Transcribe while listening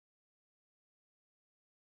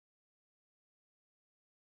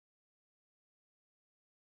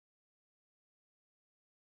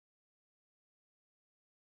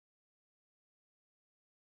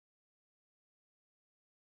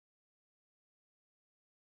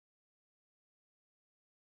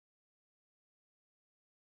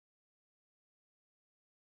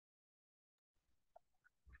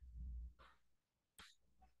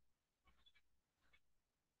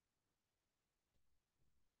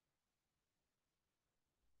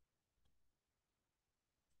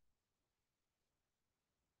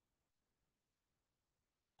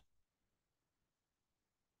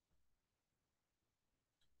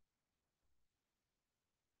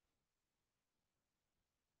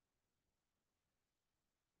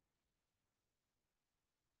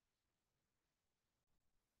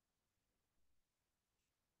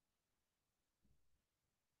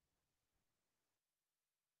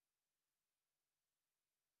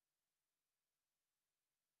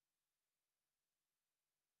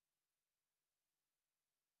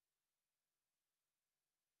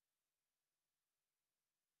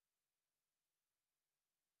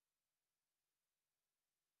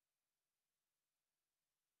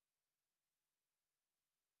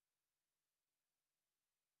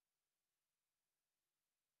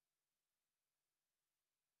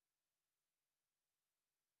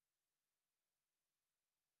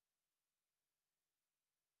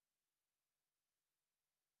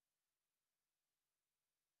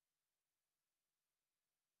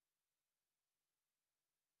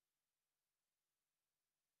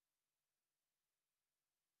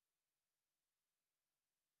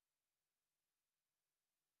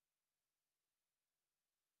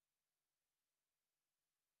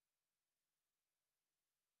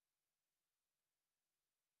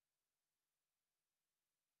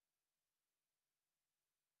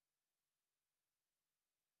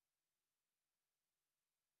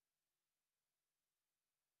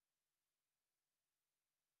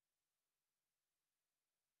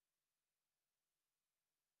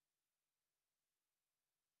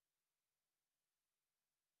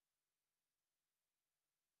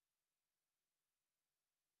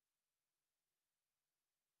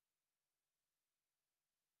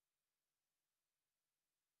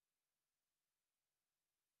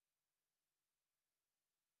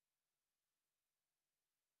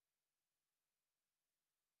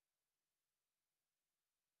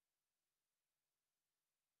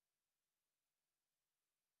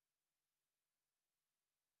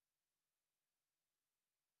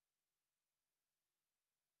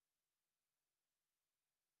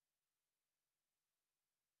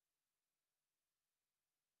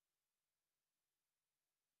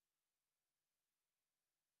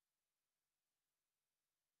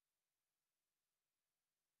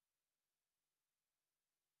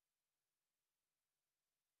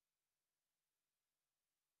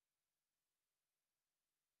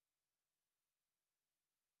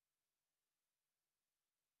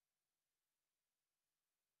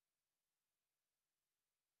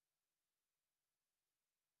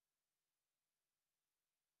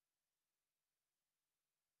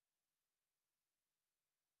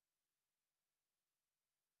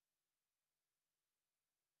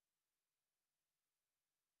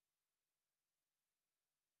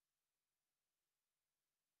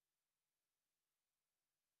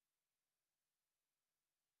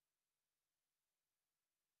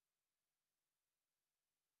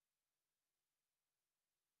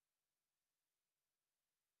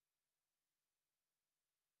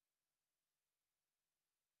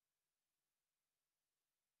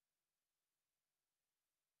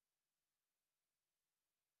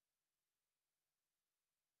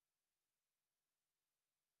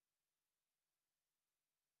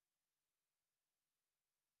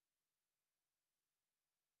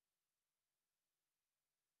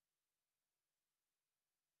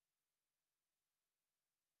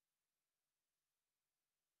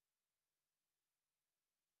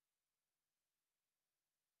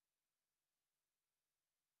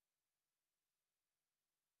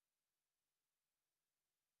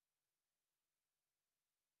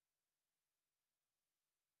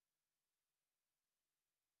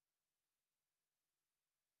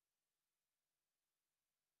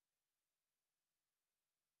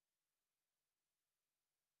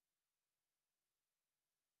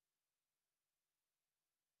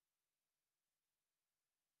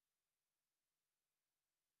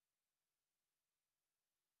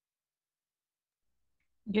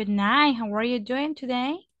Good night. How are you doing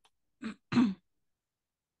today?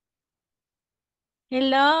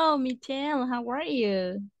 Hello, Michelle. How are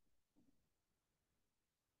you?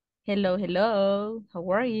 Hello, hello.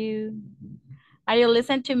 How are you? Are you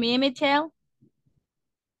listening to me, Michelle?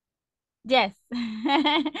 Yes.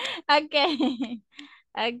 Okay.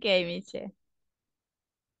 Okay, Michelle.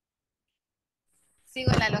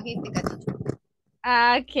 Sigo en la logística, teacher.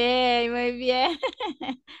 Okay, muy bien.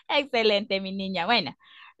 Excelente, mi niña. Bueno,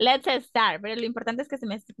 let's start. Pero lo importante es que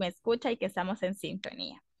me escucha y que estamos en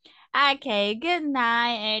sintonía. Okay, good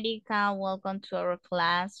night, Erica. Welcome to our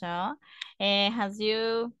class. As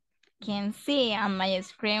you can see on my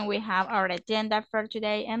screen, we have our agenda for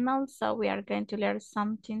today, and also we are going to learn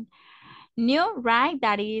something new, right?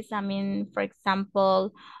 That is, for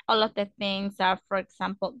example, all of the things are, for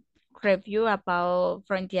example, review about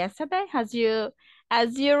from yesterday.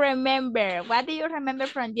 As you remember, what do you remember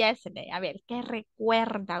from yesterday? A ver, ¿qué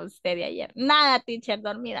recuerda usted de ayer? Nada, teacher,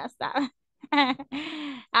 dormida estaba.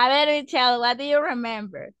 A ver, Michelle, what do you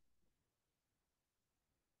remember?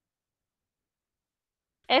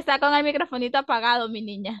 Está con el microfonito apagado, mi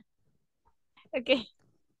niña. Okay.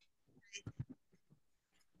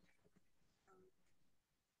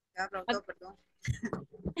 Ya aplaudió, perdón.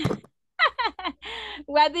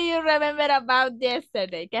 What do you remember about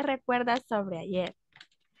yesterday? ¿Qué recuerdas sobre ayer?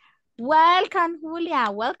 Welcome, Julia.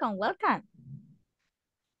 Welcome, welcome.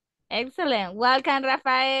 Excellent. Welcome,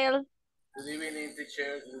 Rafael. Good evening,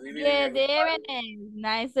 teacher. Good evening, Good everybody. evening.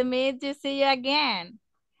 Nice to meet you. See you again.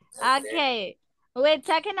 Okay. We're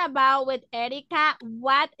talking about with Erika.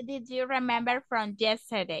 What did you remember from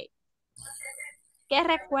yesterday? ¿Qué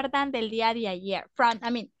recuerdan del día de ayer?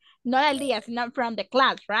 No del día, sino from the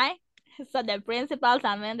class, right? So the principal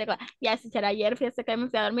también de class. Yes, teacher, ayer fíjese que me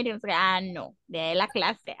fui a dormir y no sé qué. Ah, no, de la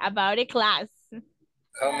clase, about the class.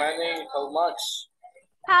 How many? How much?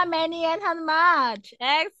 How many and how much?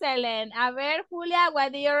 Excellent. A ver, Julia,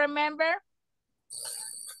 what do you remember?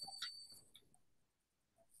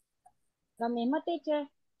 Lo mismo, teacher.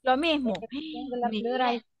 Lo mismo. Tengo la Muy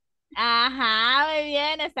plural. bien. Ajá, muy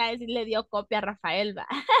bien. Esta vez sí le dio copia a Rafael, va.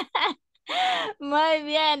 Muy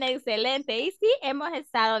bien, excelente. Y sí, hemos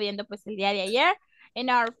estado viendo pues el día de ayer in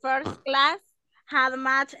our first class, how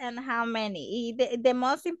much and how many. Y the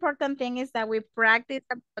most important thing is that we practice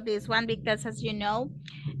about this one because as you know,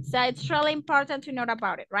 so it's really important to know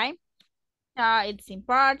about it, right? It's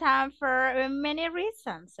important for many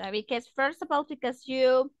reasons. Because first of all, because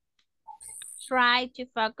you try to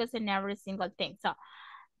focus on every single thing. So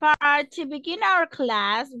to begin our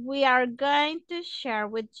class, we are going to share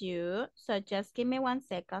with you. So just give me 1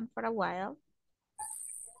 second for a while.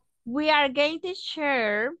 We are going to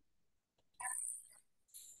share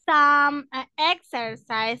some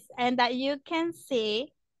exercise and that you can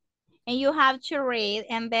see and you have to read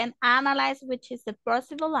and then analyze which is the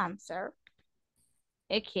possible answer.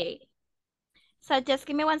 Okay. So just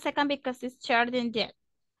give me 1 second because it's charging yet.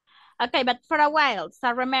 Okay, but for a while, so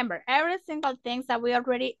remember, every single thing that we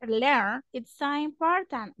already learned, it's so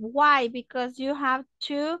important. Why? Because you have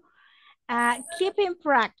to keep in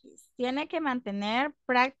practice. Tiene que mantener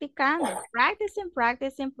practicando,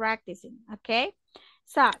 practicing, okay?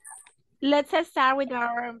 So, let's start with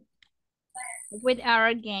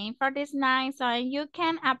our game for this night. So you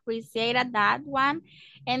can appreciate that one.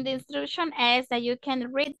 And the instruction is that you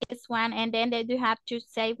can read this one and then you have to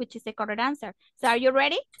say which is the correct answer. So are you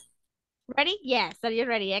ready? Ready? Yes, are you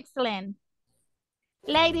ready? Excellent.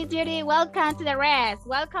 Lady Judy, welcome to the rest.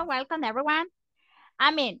 Welcome, welcome everyone.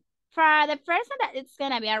 For the person that it's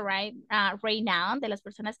gonna be right now, de las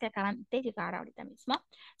personas que acaban de llegar ahorita mismo.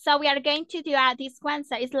 So we are going to do this one.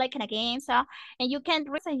 So it's like an again. So, and you can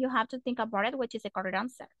read and you have to think about it, which is the correct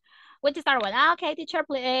answer. Which is our one. Okay, teacher,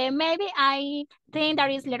 maybe I think there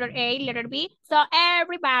is letter A, letter B. So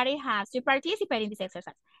everybody has to participate in this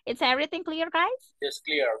exercise. Is everything clear, guys? Yes,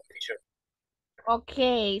 clear, teacher.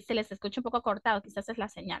 Okay, se les escucha un poco cortado. Quizás es la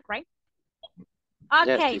señal, right?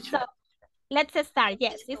 Okay, Yes, so let's start.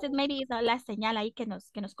 Yes, this is maybe la señal ahí que nos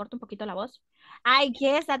corta un poquito la voz. I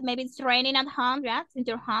guess that maybe it's raining at home, yes, in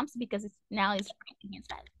your homes because now it's raining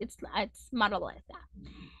inside. It's marvelous.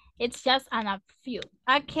 It's just a few.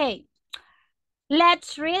 Okay,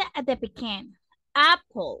 let's read at the beginning.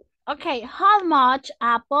 Apple. Okay, how much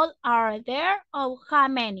apple are there or how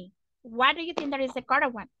many? What do you think that is the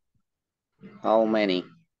correct one? How many?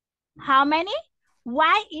 How many?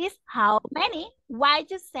 Why is how many? Why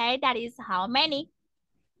you say that is how many?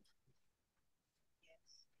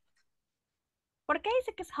 ¿Por qué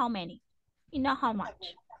dice que es how many y no how much?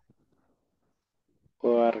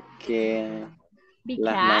 Porque las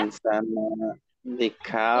Because manzanas,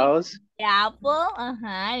 Because The apple,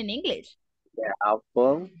 in English. the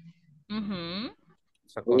apple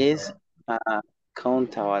is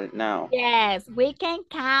countable now. Yes, we can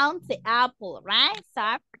count the apple, right?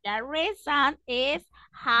 So the reason is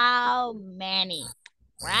how many,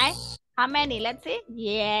 right? How many? Let's see.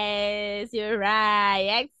 Yes, you're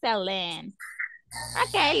right. Excellent.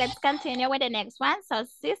 Okay, let's continue with the next one. So,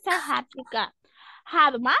 sister, have you got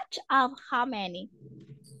how much of how many?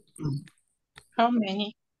 How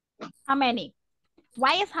many? How many?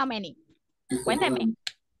 Why is how many? Cuéntame.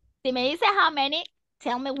 Si me dice how many,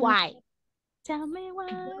 tell me why. Tell me why.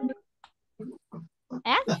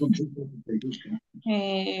 Eh?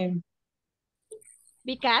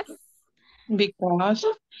 Because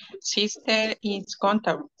sister is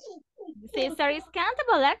countable. sister is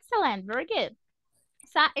countable. Excellent. Very good.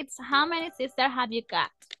 So it's how many sisters have you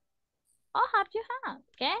got? Or have you had?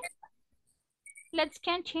 Okay. Let's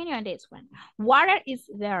continue on this one. Water is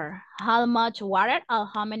there. How much water or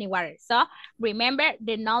how many water? So remember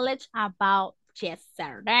the knowledge about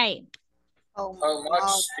yesterday. How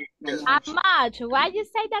much? How much? Why you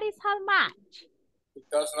say that is how much?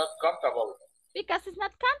 Because not countable. Because it's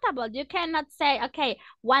not countable. You cannot say, okay,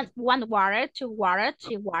 one water, 2 water,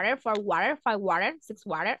 3 water, 4 water, 5 water, 6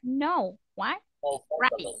 water. No. Why? No,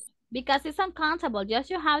 Right. Because it's uncountable. Just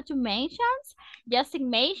you have to mention just in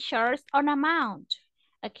measures on amount.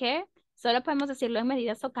 Okay. Solo podemos decirlo en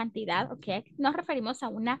medidas o cantidad. Okay. Nos referimos a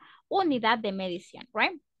una unidad de medición,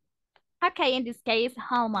 right? Okay. In this case,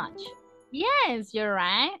 how much? Yes, you're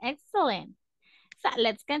right. Excellent. So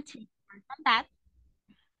let's continue on that.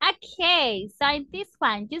 Okay, so in this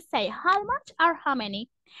one, you say how much or how many?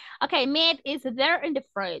 Okay, meat is there in the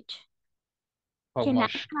fridge. Can I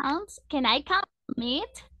count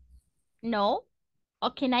meat? No. Or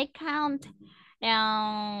can I count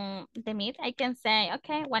the meat? I can say,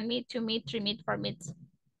 okay, 1 meat, 2 meat, 3 meat, 4 meats.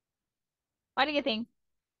 What do you think?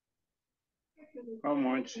 How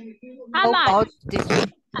much? How much?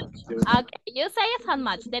 Okay, you say it's how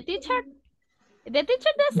much. The teacher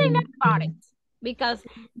doesn't know about it. Because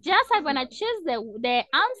just I'm gonna choose the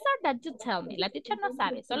answer that you tell me. La teacher no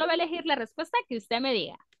sabe, solo va a elegir la respuesta que usted me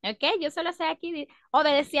diga. Ok, yo solo estoy aquí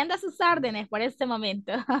obedeciendo a sus órdenes por este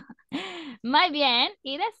momento. Muy bien,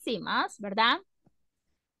 y decimos, ¿verdad?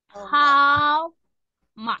 How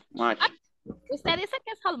much. Okay. Usted dice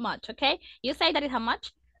que es how much, ok? You say that is how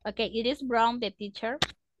much. Okay, it is wrong, the teacher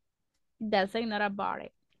doesn't know about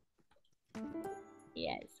it.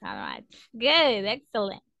 Yes, how much. Good,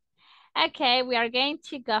 excellent. Okay, we are going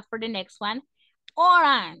to go for the next one.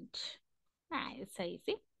 Orange. It's so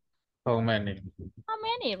easy. How many? How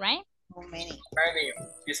many, right? How many? Many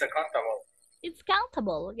is countable. It's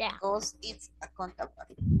countable, yeah. Because it's accountable.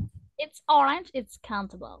 It's orange, it's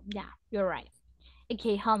countable. Yeah, you're right.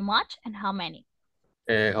 Okay, how much and how many?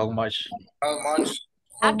 How much? How much?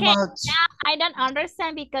 Okay, now I don't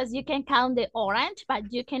understand because you can count the orange,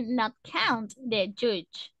 but you cannot count the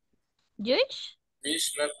juice. Juice?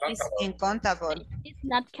 It's not countable. It's uncountable. It's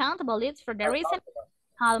not countable. It's for the reason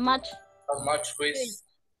how much? How much is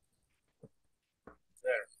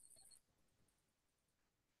there?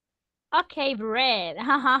 Okay, bread.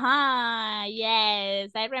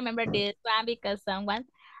 Yes, I remember this one because someone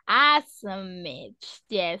asked me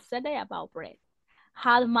yesterday about bread.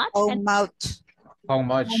 How much? How much? How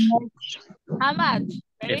much? How much?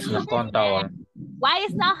 Very It's not good. countable. Why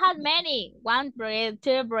is not how many? 1 bread,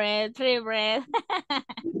 2 bread, 3 bread.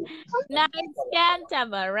 No, it's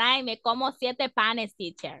countable, right? Me como 7 panes,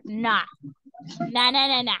 teacher. No. No.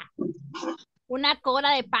 Una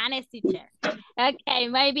cola de panes, teacher. Okay,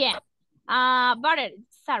 muy bien. Butter,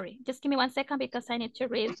 sorry. Just give me 1 second because I need to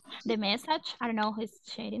read the message. I don't know who's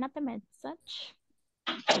shading up the message.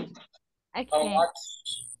 Okay. How much?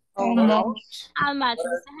 How much? How much?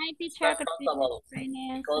 Hi, teacher. Countable.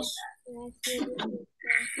 Because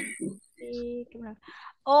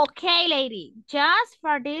Okay, lady. Just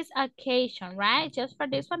for this occasion, right? Just for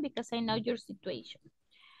this one because I know your situation.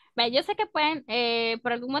 But yo sé que pueden,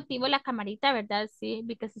 por algún motivo, la camarita, ¿verdad? Sí,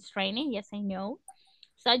 because it's raining. Yes, I know.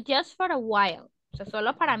 So just for a while. So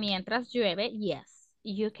solo para mientras llueve. Yes,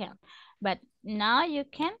 you can. But now you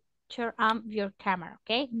can turn on your camera,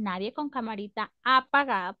 okay? Nadie con camarita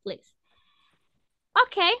apagada, please.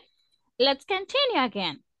 Okay, let's continue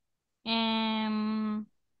again.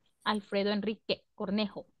 Alfredo Enrique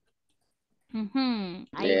Cornejo. I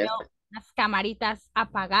know las camaritas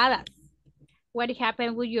apagadas. What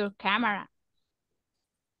happened with your camera?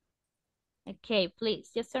 Okay, please,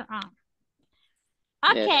 just turn on.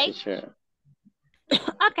 Okay. Yes, teacher.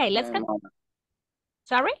 Okay, let's go.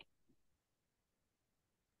 Sorry?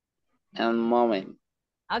 A moment.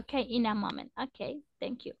 Okay, in a moment. Okay,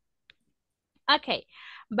 thank you. Okay,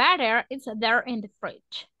 butter is there in the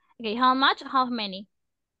fridge. Okay, how much? How many?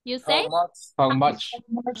 You say? How much? How much?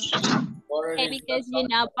 Butter Okay, is because not you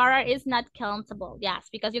know butter is not countable. Yes,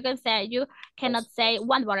 because you cannot say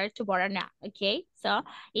one butter, two butter now. Okay, so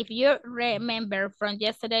if you remember from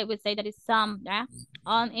yesterday, we say that it's some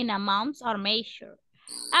on in amounts or measure.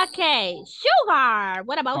 Okay, sugar.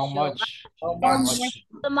 What about How sugar? much? How How much? much? Too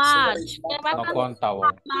Sugar much. is ¿Qué not va a No contar? countable.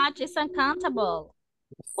 How much is uncountable?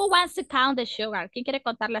 Who wants to count the sugar? ¿Quién quiere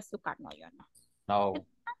contar la azúcar? No, yo no. No. It's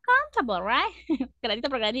uncountable, right? Granito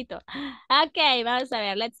por granito. Okay, vamos a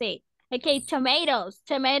ver. Let's see. Okay, tomatoes.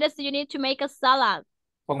 Tomatoes you need to make a salad.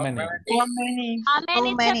 How many? How many? How How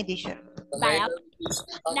many many, teacher? Vaya, Tomato is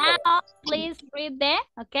now, uncountable. please read the,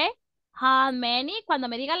 okay? How many? Cuando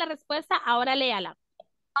me diga la respuesta, ahora léala.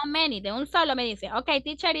 How many? De un solo me dice. Okay,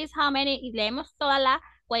 teacher is how many? Y leemos toda la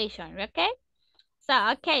question, okay?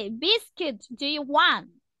 So, okay, biscuits do you want?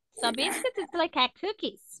 So, biscuits is like a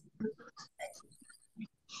cookies.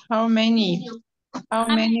 How many? How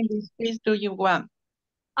many biscuits do you want?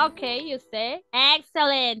 Okay, you say.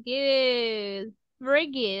 Excellent, good, very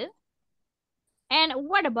good. And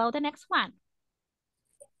what about the next one?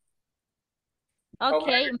 How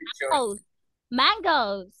Okay, many, teacher? mangoes.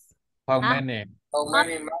 Mangoes. How Ah. many? How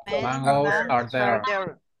many Many Mangoes are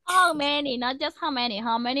there. How many? Not just how many.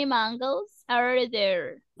 How many mangoes are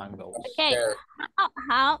there? Mangoes. Okay. there?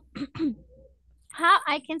 How how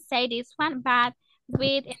I can say this one, but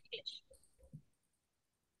with English.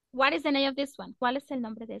 What is the name of this one? ¿Cuál es el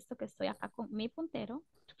nombre de esto que estoy acá con mi puntero?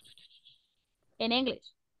 En English.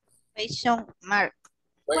 Question mark.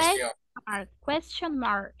 Question. Question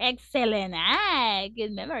mark. Excellent. Ah,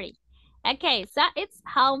 good memory. Okay, so it's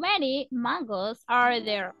how many mangoes are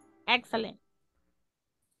there? Excellent.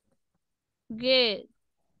 Good.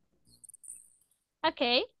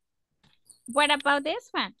 Okay. What about this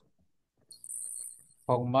one?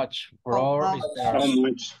 How much How flour is much? there? How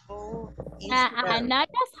much? Oh, is there? Not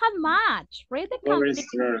just how much. Read the Flour is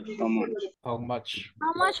complete. there. How much? How much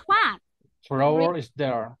How much what? flour is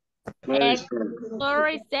there? Flour is there. Floor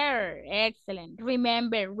is there. Excellent.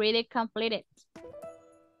 Remember, read it completed.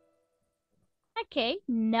 Okay,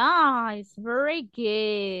 nice. Very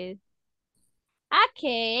good.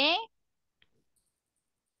 Okay.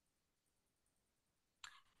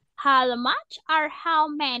 How much or how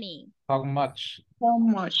many? How much? How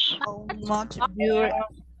much? How much butter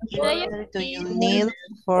you do you need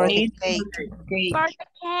for the cake? For the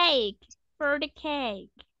cake. For the cake.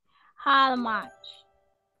 How much?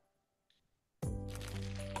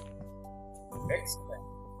 Excellent.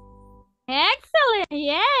 Excellent.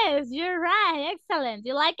 Yes, you're right. Excellent.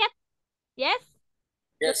 You like it? Yes?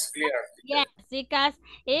 Yes, clear. Yes, because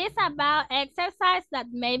it's about exercise that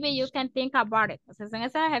maybe you can think about it. O sea, son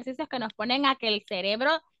esos ejercicios que nos ponen a que el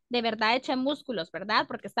cerebro de verdad eche músculos, ¿verdad?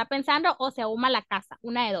 Porque está pensando o se ahuma la casa,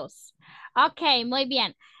 una de dos. Ok, muy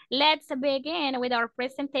bien. Let's begin with our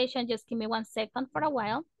presentation. Just give me 1 second for a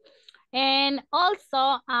while. And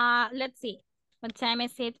also, let's see. What time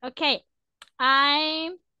is it? Okay.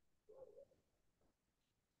 I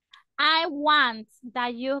want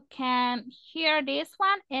that you can hear this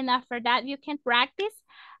one, and after that you can practice.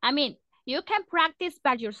 I mean, you can practice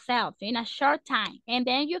by yourself in a short time, and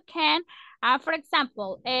then you can, for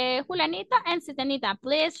example, Julianita and Susanita,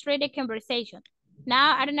 please read the conversation.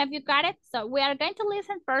 Now, I don't know if you got it. So we are going to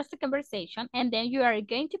listen first to conversation, and then you are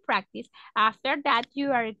going to practice. After that,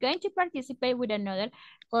 you are going to participate with another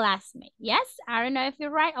classmate. Yes, I don't know if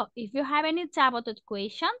you're right, or if you have any type of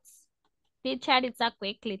questions. Teacher, it's a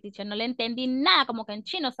quickly, teacher. No le entendí nada, como que en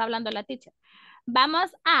chino está hablando la teacher. Vamos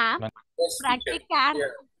a Yes, practicar.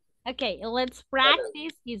 teacher. Okay, let's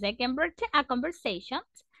practice is a conversation.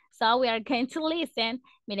 So we are going to listen.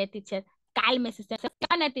 Mire, teacher, cálmese.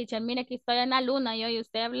 Teacher, mire que estoy en la luna yo y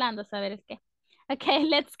usted hablando, saber el qué. Okay,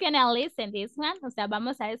 let's gonna listen this one. O sea,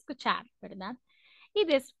 vamos a escuchar, ¿verdad? Y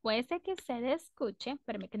después de que se escuche,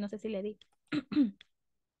 espérame que no sé si le di.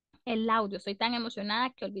 El audio, soy tan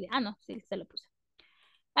emocionada que olvidé. Ah, no, sí, se lo puse.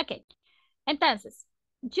 Ok, entonces,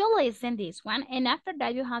 you listen this one, and after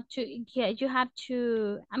that you have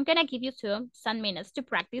to, I'm gonna give you some minutes to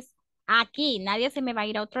practice. Aquí, nadie se me va a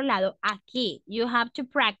ir a otro lado. Aquí, you have to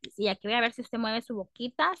practice. Y aquí voy a ver si usted mueve su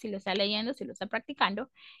boquita, si lo está leyendo, si lo está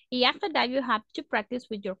practicando. Y after that you have to practice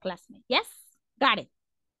with your classmate. Yes, got it.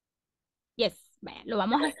 Yes, vaya, lo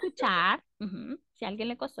vamos a escuchar. Si a alguien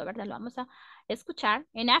le costó, ¿verdad? Lo vamos a escuchar.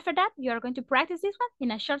 And after that, you're going to practice this one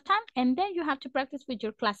in a short time. And then you have to practice with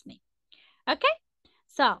your classmate. Okay?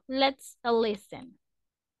 So, let's listen.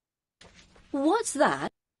 What's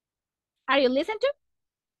that? Are you listening to?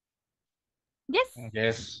 Yes.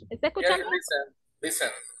 Yes. ¿Está Yes, escuchando? listen.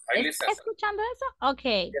 I listen. ¿Está escuchando eso?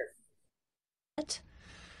 Okay.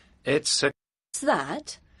 It's a What's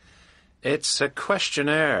that? it's a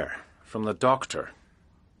questionnaire from the doctor.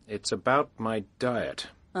 It's about my diet.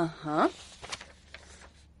 Uh-huh.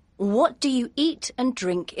 What do you eat and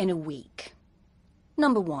drink in a week?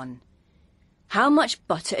 Number 1. How much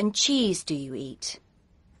butter and cheese do you eat?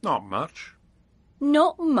 Not much.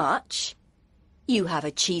 Not much. You have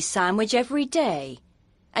a cheese sandwich every day,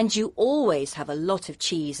 and you always have a lot of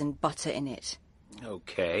cheese and butter in it.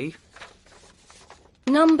 Okay.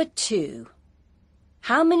 Number 2.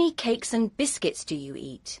 How many cakes and biscuits do you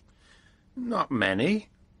eat? Not many.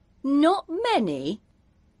 Not many.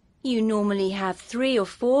 You normally have 3 or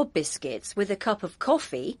 4 biscuits with a cup of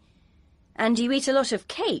coffee, and you eat a lot of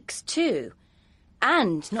cakes too.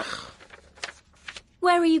 And not...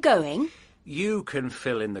 Where are you going? You can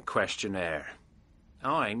fill in the questionnaire.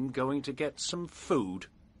 I'm going to get some food.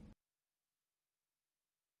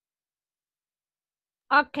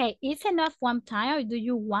 Okay, is enough one time or do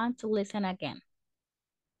you want to listen again?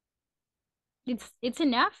 It's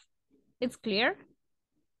enough? It's clear?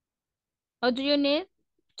 Or do you need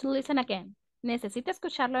to listen again? ¿Necesita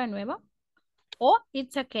escucharlo de nuevo? Or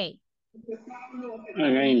it's okay?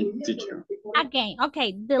 Again, teacher. Again,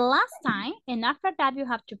 okay, the last time, and after that you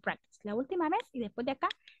have to practice. La última vez y después de acá,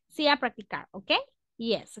 sí a practicar, okay?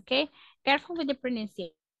 Yes, okay? Careful with the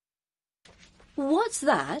pronunciation. What's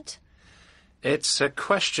that? It's a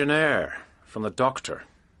questionnaire from the doctor.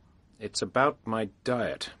 It's about my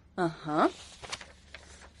diet. Uh-huh.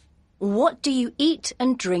 What do you eat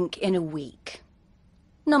and drink in a week?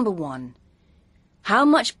 Number 1. How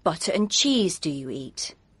much butter and cheese do you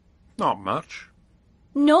eat? Not much.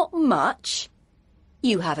 Not much.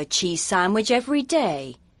 You have a cheese sandwich every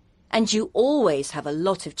day, and you always have a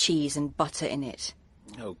lot of cheese and butter in it.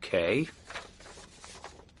 Okay.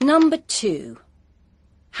 Number 2.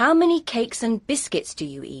 How many cakes and biscuits do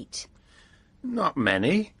you eat? Not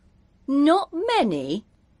many. Not many.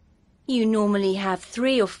 You normally have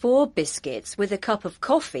 3 or 4 biscuits with a cup of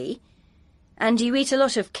coffee, and you eat a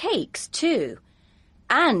lot of cakes too.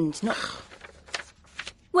 And not...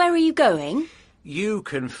 Where are you going? You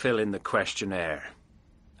can fill in the questionnaire.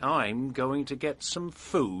 I'm going to get some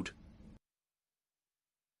food.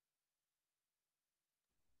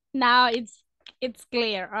 Now it's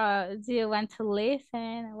clear. Do you want to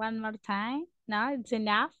listen one more time? No, it's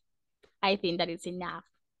enough. I think that it's enough.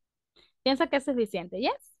 Pienso que es suficiente.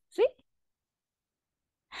 Yes, sí.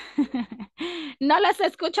 No los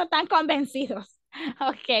escucho tan convencidos.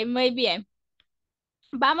 Ok, muy bien.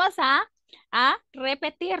 Vamos a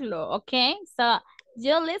repetirlo, ok? So,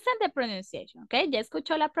 you listen the pronunciation, ok? Ya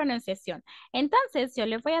escuchó la pronunciación. Entonces, yo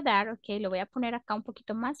le voy a dar, ok, lo voy a poner acá un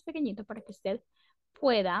poquito más pequeñito para que usted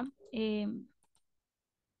pueda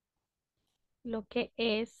lo que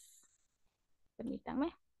es,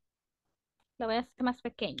 permítanme, lo voy a hacer más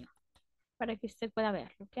pequeño para que usted pueda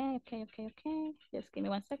verlo, ok, ok, ok, ok. Just give me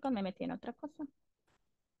one second, me metí en otra cosa.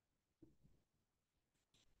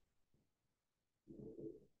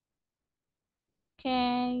 Ok,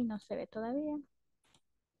 no se ve todavía.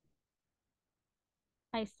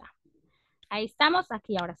 Ahí está. Ahí estamos,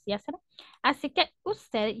 aquí ahora sí ya se ve. Así que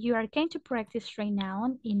usted, you are going to practice right now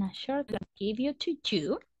in a short I'll give you to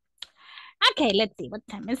do. Okay, let's see, what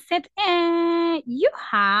time is it? You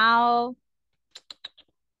have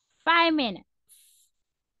 5 minutes.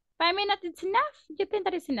 5 minutes is enough? You think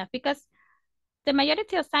that is enough? Because the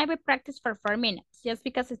majority of time we practice for 4 minutes. Just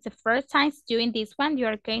because it's the first time doing this one, you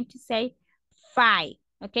are going to say 5.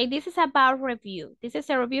 Okay, this is about review. This is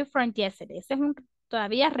a review from yesterday. Este es un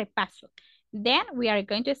todavía repaso. Then we are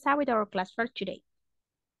going to start with our class for today.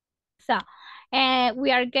 So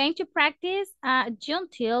we are going to practice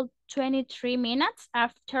until 23 minutes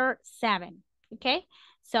after 7. Okay,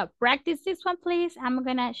 so practice this one, please. I'm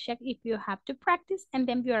gonna check if you have to practice, and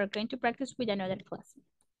then we are going to practice with another class.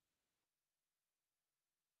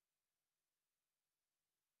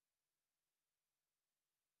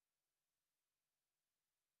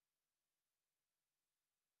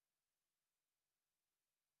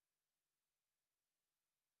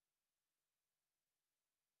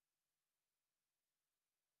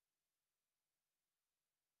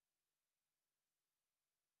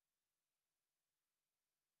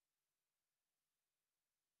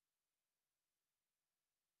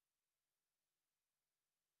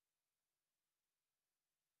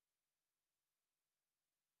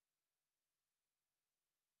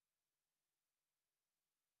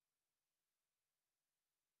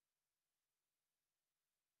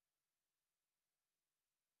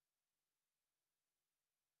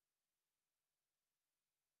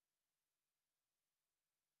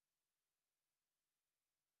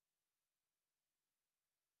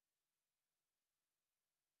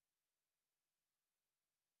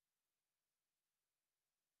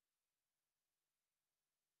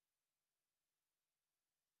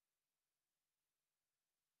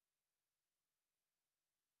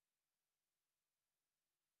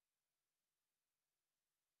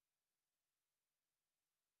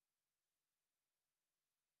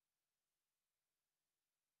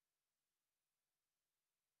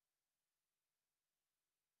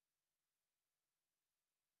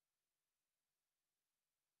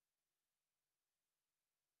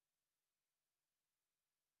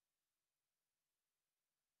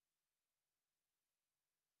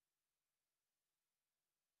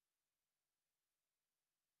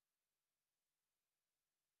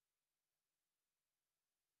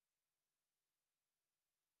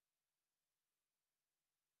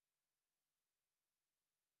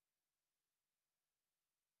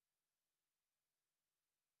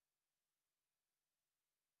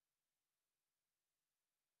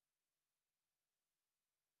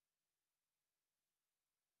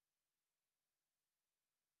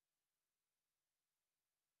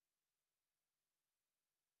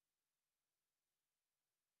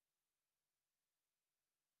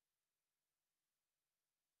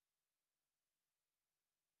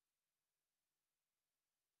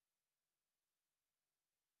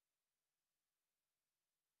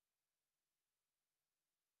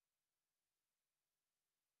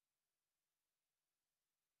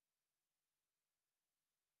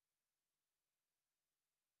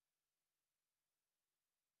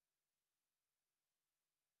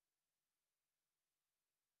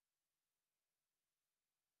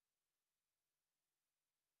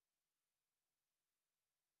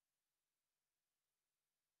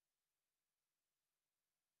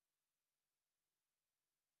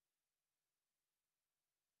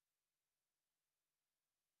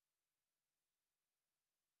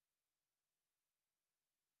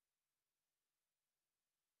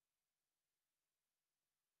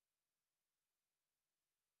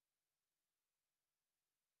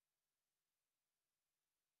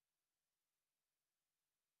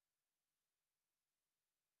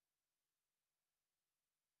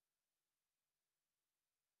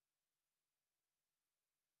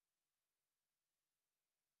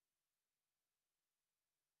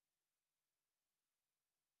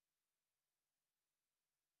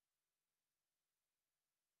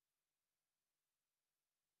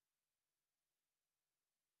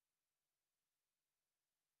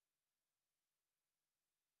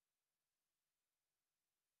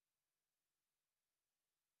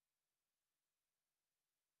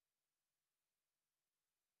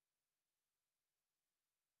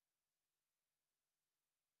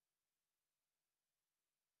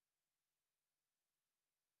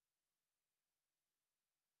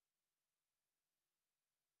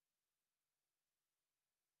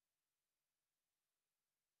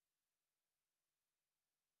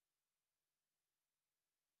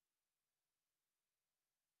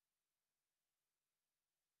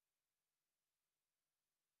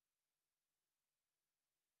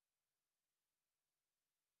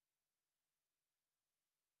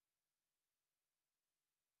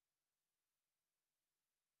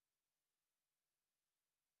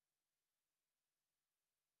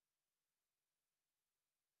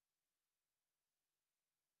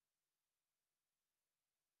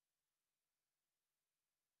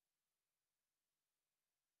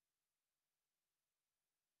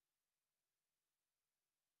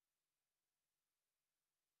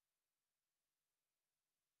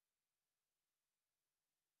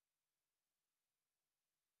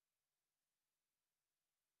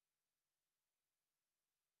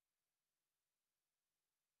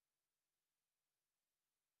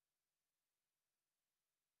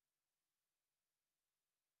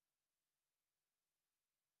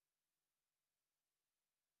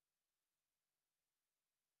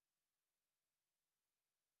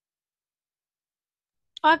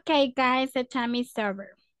 Okay, guys, the time is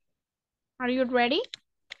over. Are you ready?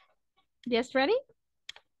 Just ready?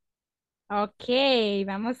 Ok,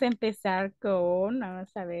 vamos a empezar con,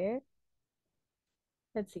 vamos a ver.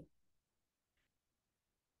 Let's see.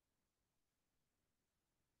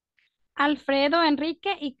 Alfredo,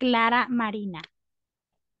 Enrique y Clara Marina.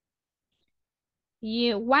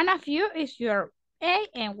 One of you is your A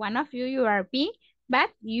and one of you, you are B,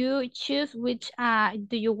 but you choose which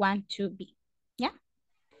do you want to be. Yeah,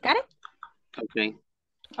 got it? Okay.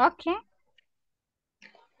 Okay.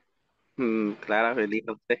 Clara, feliz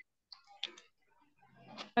a usted.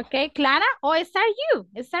 Okay, Clara, or start you?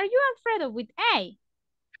 Start you, Alfredo, with A.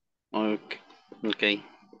 Okay. Okay.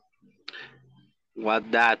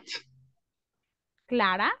 What that?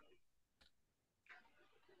 Clara.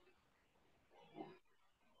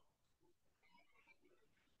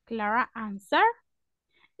 Clara answer.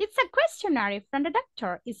 It's a questionnaire from the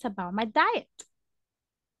doctor. It's about my diet.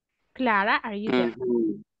 Clara, are you there?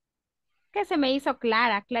 ¿Qué se me hizo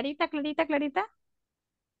Clara? Clarita, Clarita, Clarita.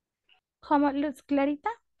 ¿Cómo luz Clarita?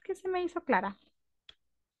 ¿Qué se me hizo Clara?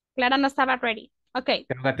 Clara no estaba ready. Ok.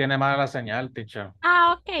 Creo que tiene mala señal, teacher.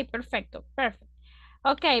 Ah, ok, perfecto, perfecto.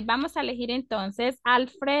 Ok, vamos a elegir entonces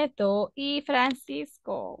Alfredo y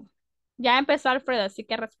Francisco. Ya empezó Alfredo, así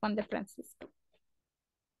que responde Francisco.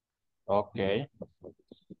 Okay.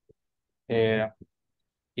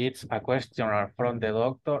 It's a questionnaire from the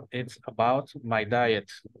doctor. It's about my diet.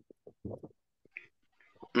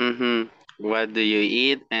 What do you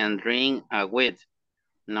eat and drink a week?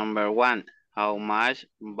 Number 1, how much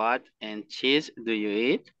butter and cheese do you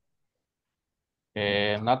eat?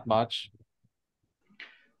 Not much.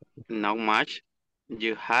 Not much.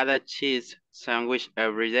 You had a cheese sandwich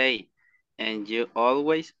every day, and you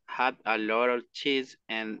always had a lot of cheese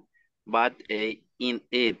and butter in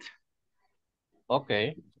it.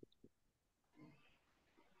 Okay.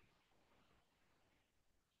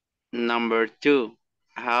 Number 2,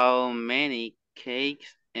 how many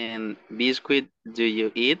cakes and biscuits do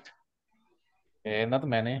you eat? Not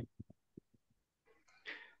many.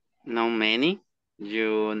 Not many.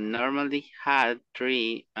 You normally had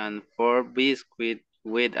 3 and 4 biscuits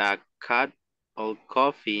with a cup of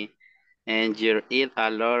coffee, and you eat a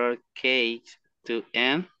lot of cakes to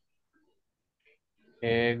end.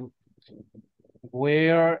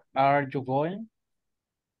 Where are you going?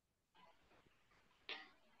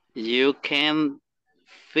 You can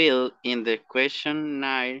fill in the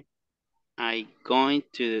questionnaire. I'm going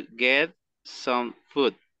to get some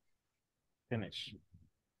food. Finish.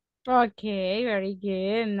 Ok, very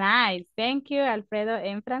good, nice. Thank you, Alfredo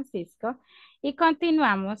and Francisco. Y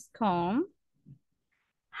continuamos con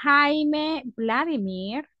Jaime,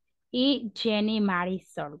 Vladimir y Jenny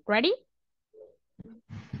Marisol. Ready?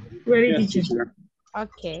 Ready, Yes, teacher. teacher.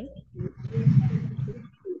 Ok.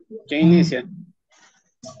 ¿Quién inicia?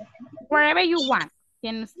 Wherever you want,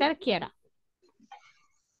 quien usted quiera.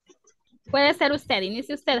 Puede ser usted,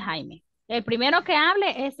 inicie usted, Jaime. El primero que hable,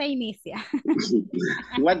 ese inicia.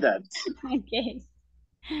 What that? Okay.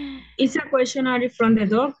 It's a questionnaire from the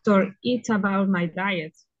doctor. It's about my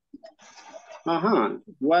diet.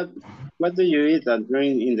 What do you eat and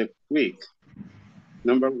drink in the week?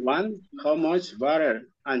 Number 1, how much butter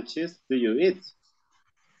and cheese do you eat?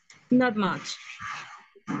 Not much.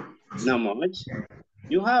 Not much.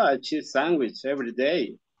 You have a cheese sandwich every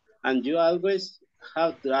day, and you always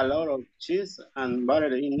have a lot of cheese and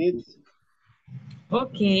butter in it.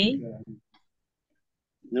 Okay.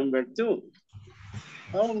 Number 2,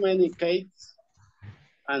 how many cakes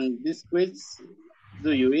and biscuits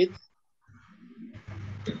do you eat?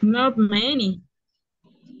 Not many.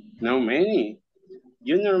 Not many.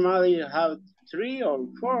 You normally have 3 or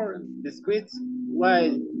 4 biscuits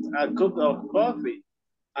with a cup of coffee,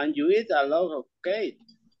 and you eat a lot of cake.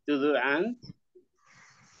 To do and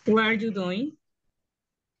What are you doing?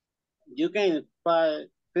 you can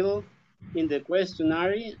fill in the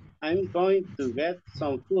questionnaire. I'm going to get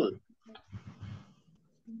some food.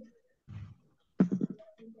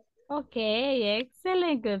 Okay,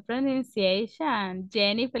 excellent, good pronunciation.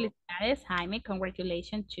 Jenny, felicidades. Jaime,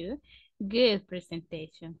 congratulations too. Good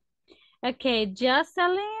presentation. Okay,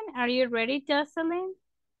 Jocelyn, are you ready, Jocelyn?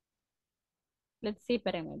 Let's see,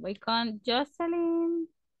 espérenme, voy con Jocelyn.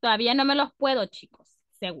 Todavía no me los puedo, chicos.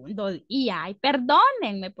 Segundo día. Ay,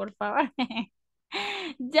 perdónenme, por favor.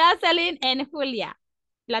 Jocelyn and Julia.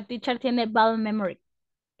 La teacher tiene bad memory.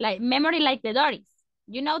 Memory like the Doris.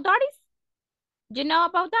 You know Doris? You know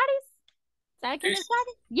about Doris? ¿Sabe quién es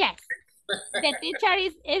Doris? Yes. The teacher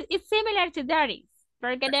is similar to Doris.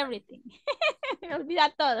 Forget everything.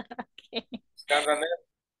 Olvida todo. Okay.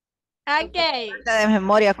 Ok. De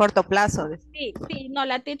memoria a corto plazo. Sí, sí, no,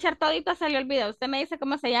 la teacher todito se le olvidó. Usted me dice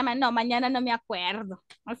cómo se llama. No, mañana no me acuerdo.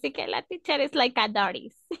 Así que la teacher es like a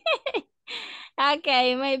Doris. Ok,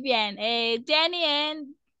 muy bien. Jenny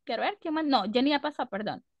en... Quiero ver, ¿quién más? No, Jenny ya pasó,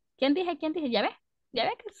 perdón. ¿Quién dije? ¿Quién dije? Ya ve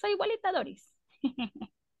que soy igualita a Doris.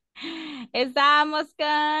 Estamos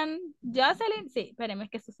con Jocelyn. Sí, espérenme, es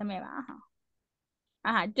que eso se me va. Ajá.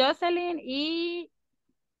 Ajá, Jocelyn y...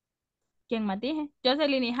 ¿Quién más dije?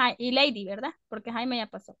 Jocelyn y Lady, ¿verdad? Porque Jaime ya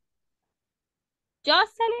pasó.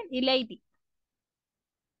 Jocelyn y Lady.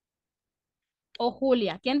 O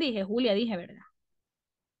Julia. ¿Quién dije? Julia dije, ¿verdad?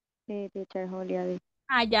 Sí, teacher Julia.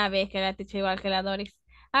 Ah, ya ves que la teacher igual que la Doris.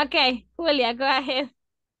 Ok, Julia, go ahead.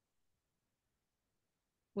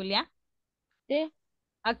 Julia. Sí.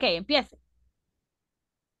 Ok, empieza.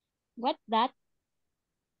 What's that?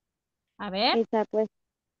 A ver. It's a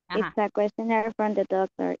Ajá. questionnaire from the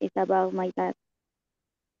doctor. It's about my dad.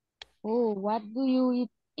 Oh, what do you eat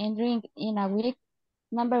and drink in a week?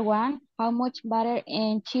 Number one, how much butter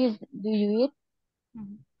and cheese do you eat?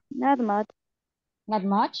 Not much. Not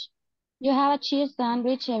much? You have a cheese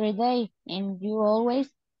sandwich every day, and you always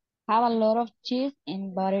have a lot of cheese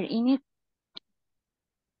and butter in it.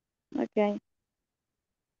 Okay.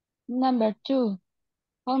 Number two,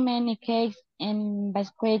 how many cakes and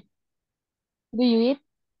biscuits do you eat?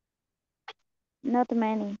 Not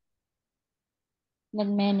many. Not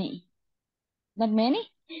many. Not many?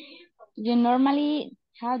 You normally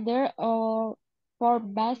have there or 4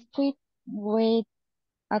 biscuits with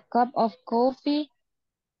a cup of coffee,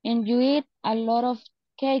 and you eat a lot of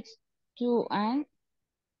cakes too, and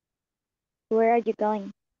where are you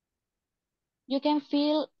going? You can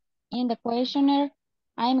fill in the questionnaire.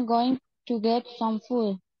 I'm going to get some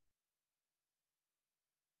food.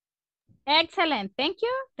 Excellent. Thank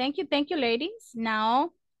you. Thank you, ladies.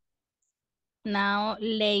 Now,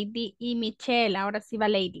 Lady y Michelle. Ahora sí va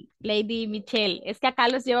Lady. Lady y Michelle. Es que acá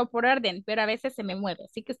los llevo por orden, pero a veces se me mueve.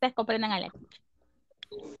 Así que ustedes comprendan a la teacher.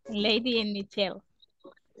 Lady y Michelle.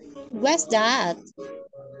 What's that?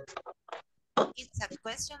 It's a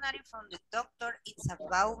questionnaire from the doctor. It's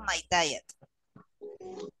about my diet.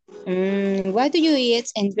 What do you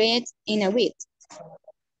eat and drink in a week?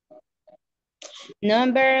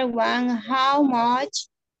 Number one, how much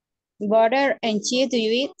butter and cheese do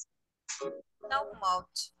you eat? Not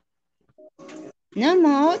much. Not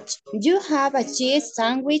much. You have a cheese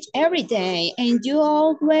sandwich every day, and you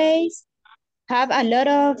always have a lot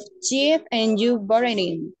of cheese and you butter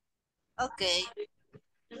in. Okay.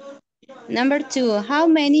 Number two, how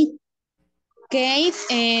many cakes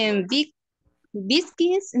and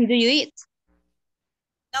biscuits do you eat?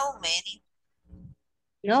 No many.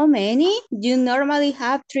 No many. You normally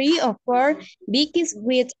have 3 or 4 biscuits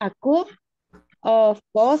with a cup of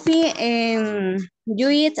coffee, and you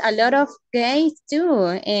eat a lot of cakes too.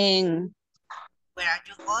 And Where are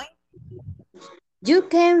you going? you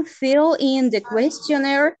can fill in the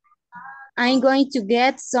questionnaire. I'm going to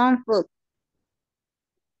get some food.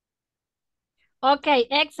 Ok,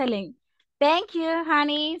 excelente. Thank you,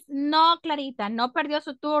 honeys. No, Clarita, no perdió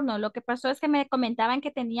su turno. Lo que pasó es que me comentaban que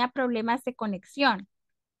tenía problemas de conexión.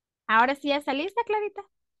 Ahora sí ya está lista, Clarita.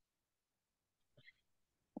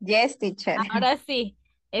 Yes, teacher. Ahora sí.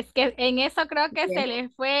 Es que en eso creo que se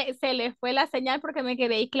le fue la señal porque me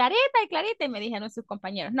quedé y Clarita, y me dijeron sus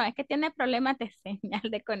compañeros. No, es que tiene problemas de señal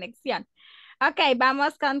de conexión. Ok,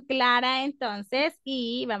 vamos con Clara entonces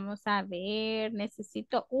y vamos a ver,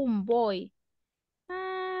 necesito un boy.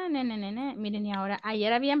 Miren, y ahora,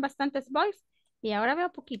 ayer habían bastantes boys y ahora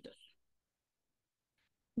veo poquitos.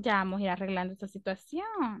 Ya vamos a ir arreglando esta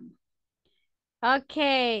situación. Ok,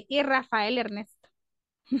 y Rafael Ernesto.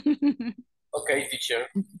 Okay, teacher.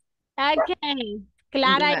 Ok,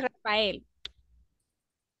 Clara y Rafael.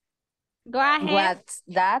 Go ahead. What's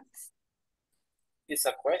that? It's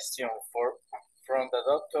a question from the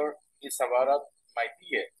doctor. It's about my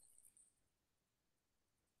diet.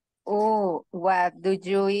 Oh, what do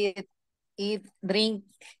you eat, drink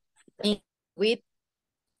in with?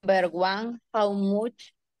 Number one, how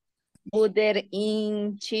much butter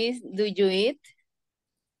in cheese do you eat?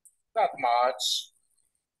 Not much.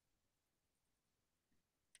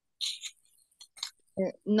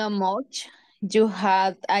 Not much. You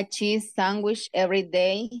have a cheese sandwich every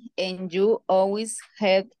day, and you always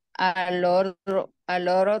have a lot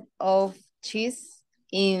of cheese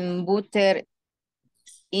in butter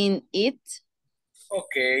in it.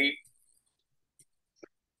 Okay.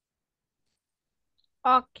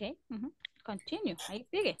 Ok, continue. Ahí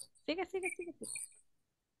sigue. Sigue.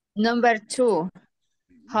 Number two,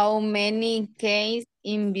 how many cakes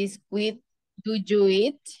in biscuit do you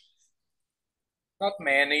eat? Not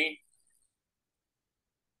many.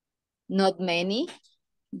 Not many.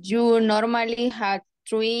 You normally have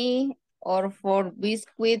 3 or 4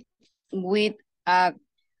 biscuits with a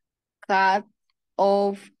cup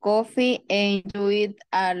of coffee and you eat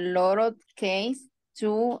a lot of cakes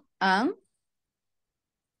too, and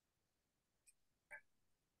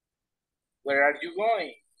Where are you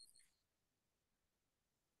going?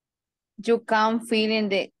 you can fill in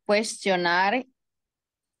the questionnaire.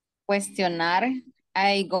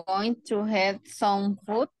 I going to have some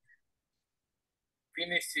food.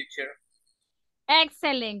 Finish, teacher.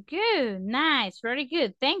 Excellent, good, nice, very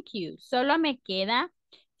good, thank you. Solo me queda,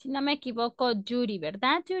 si no me equivoco, Yuri,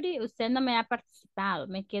 ¿verdad, Yuri? Usted no me ha participado.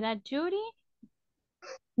 Me queda Yuri.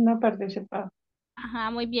 No participado.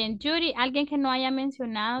 Ajá, muy bien. Yuri, alguien que no haya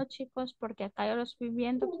mencionado, chicos, porque acá yo lo estoy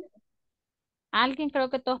viendo. Alguien, creo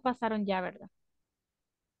que todos pasaron ya, ¿verdad?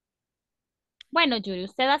 Bueno, Yuri,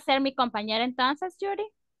 usted va a ser mi compañera entonces, Yuri.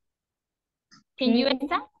 Can you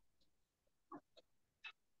accept?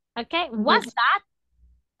 Okay, what's Yes. that?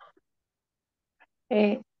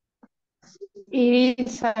 It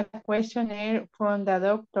is a questionnaire from the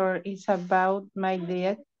doctor. It's about my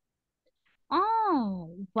diet.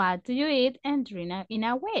 Oh, what do you eat and drink in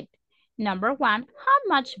a week? Number 1, how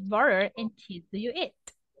much butter and cheese do you eat?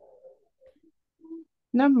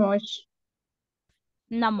 Not much.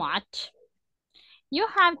 Not much. You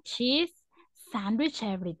have cheese sandwich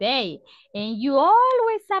every day, and you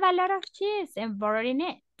always have a lot of cheese and butter in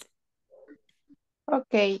it.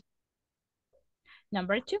 Okay.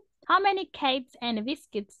 Number 2, how many cakes and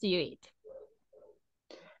biscuits do you eat?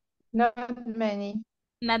 Not many.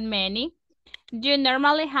 Not many. You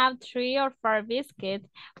normally have 3 or 4 biscuits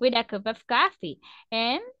with a cup of coffee,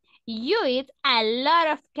 and you eat a lot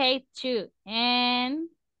of cake too. And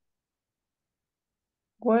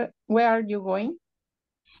Where are you going?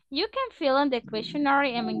 you can fill in the questionnaire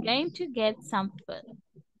and I'm going to get some food.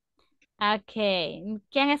 Ok,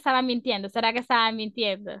 ¿quién estaba mintiendo? ¿Será que estaba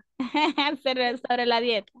mintiendo? sobre la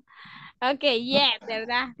dieta. Ok, yes,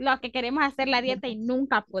 ¿verdad? Los que queremos hacer la dieta y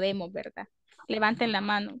nunca podemos, ¿verdad? Levanten la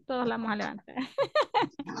mano, todos la vamos a levantar.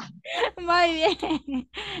 Muy bien,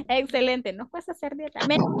 excelente, nos cuesta hacer dieta.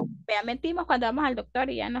 Mentimos cuando vamos al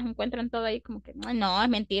doctor y ya nos encuentran todo ahí como que, no, es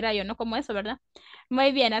mentira, yo no como eso, ¿verdad?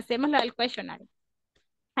 Muy bien, hacemos lo del questionnaire.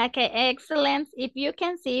 Okay, excellent. If you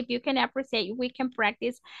can see, if you can appreciate, we can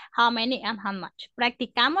practice how many and how much.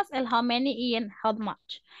 Practicamos el how many y el how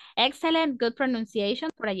much. Excellent, good pronunciation.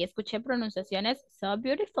 Por ahí escuché pronunciaciones. So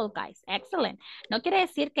beautiful, guys. Excellent. No quiere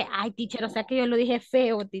decir que, ay, teacher, o sea que yo lo dije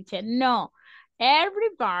feo, teacher. No.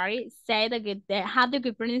 Everybody say have the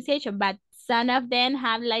good pronunciation, but some of them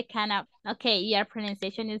have like kind of, okay, your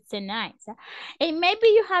pronunciation is so nice. And maybe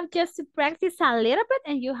you have just to practice a little bit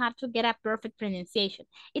and you have to get a perfect pronunciation.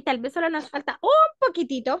 Y tal vez solo nos falta un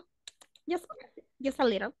poquitito, just a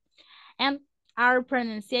little. And our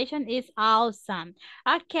pronunciation is awesome.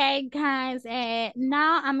 Okay, guys,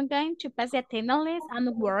 now I'm going to pass the attendance list.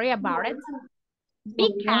 Don't worry about it.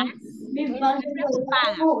 Because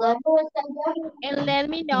and let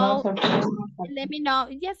me know.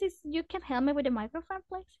 Yes, you can help me with the microphone,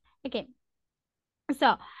 please. Okay.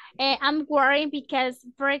 So I'm worried because,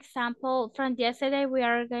 for example, from yesterday we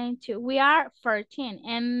are 14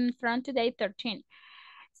 and from today 13.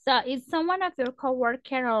 So if someone of your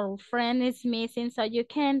coworker or friend is missing, so you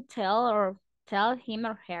can tell him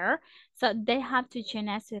or her, so they have to join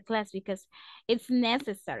us to the class because it's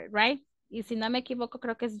necessary, right? Y si no me equivoco,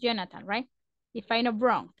 creo que es Jonathan, right? If I'm not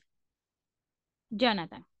wrong.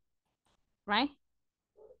 Jonathan, right?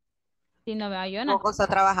 Si no veo a Jonathan. Poco está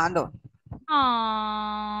trabajando.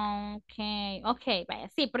 Oh, ok, vaya,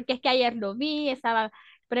 sí, porque es que ayer lo vi, estaba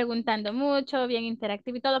preguntando mucho, bien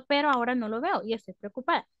interactivo y todo, pero ahora no lo veo y estoy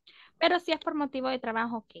preocupada. Pero si es por motivo de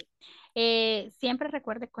trabajo, ok. Siempre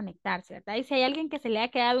recuerde conectarse, ¿verdad? Y si hay alguien que se le ha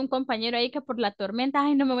quedado un compañero ahí que por la tormenta,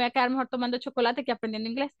 ay, no me voy a quedar mejor tomando chocolate que aprendiendo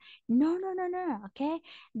inglés. No, ok.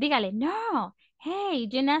 Dígale, no, hey,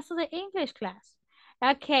 join us to the English class.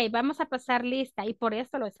 Ok, vamos a pasar lista y por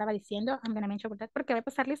eso lo estaba diciendo, I'm gonna mention that, porque voy a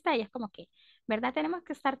pasar lista y es como que, ¿verdad? Tenemos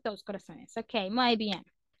que estar todos corazones. Ok, muy bien.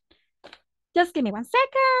 Just give me 1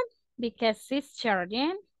 second because it's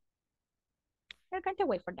charging. We're going to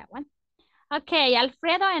wait for that one. Ok,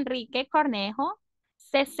 Alfredo Enrique Cornejo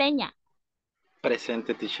Ceseña.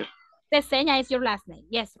 Presente, teacher. Ceseña is your last name,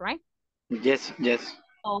 yes, right? Yes.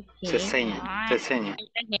 Okay. Ceseña.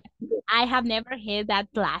 I have never heard that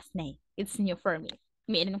last name. It's new for me.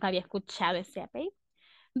 Miren, nunca había escuchado ese apellido.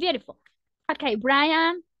 Beautiful. Okay,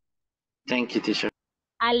 Brian. Thank you, teacher.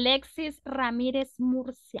 Alexis Ramírez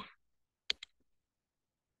Murcia.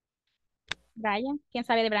 Brian, ¿quién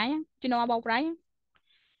sabe de Brian? Do you know about Brian?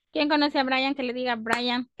 ¿Quién conoce a Brian? Que le diga,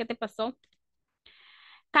 Brian, ¿qué te pasó?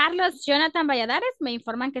 Carlos Jonathan Valladares me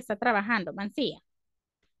informan que está trabajando. Mancilla.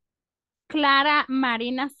 Clara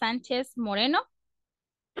Marina Sánchez Moreno.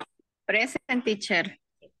 Present, teacher.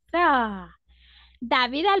 Ah.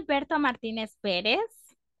 David Alberto Martínez Pérez.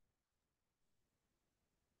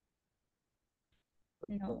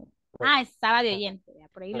 No. Ah, estaba de oyente.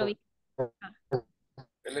 Por ahí lo vi.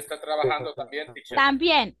 Él está trabajando también, teacher.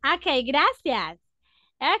 También. Ok, gracias.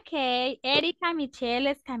 Ok. Erika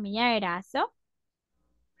Michelle Escamilla Erazo.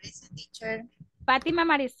 Present, teacher. Fátima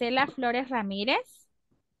Marisela Flores Ramírez.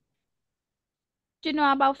 Do you know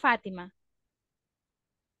about Fátima?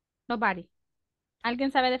 Nobody.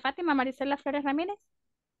 ¿Alguien sabe de Fátima Marisela Flores Ramírez?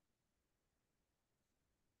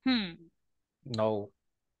 No.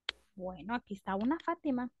 Bueno, aquí está una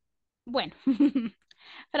Fátima. Bueno.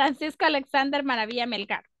 Francisco Alexander Maravilla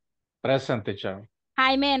Melgar. Present, teacher.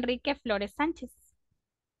 Jaime Enrique Flores Sánchez.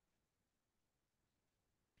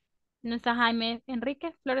 ¿No está Jaime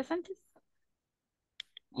Enrique Flores Sánchez?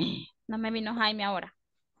 No me vino Jaime ahora.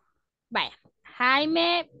 Vaya.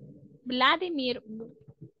 Jaime Vladimir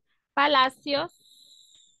Palacios.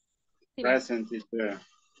 Sí, Present, teacher.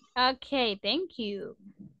 ok, thank you.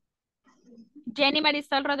 Jenny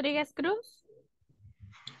Marisol Rodríguez Cruz.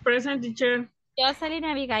 Present, teacher. Jocelyn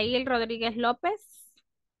Abigail Rodríguez López.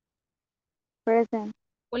 Present.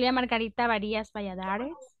 Julia Margarita Varías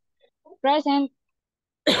Valladares. Present.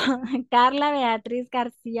 Carla Beatriz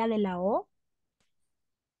García de la O.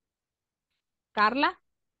 Carla.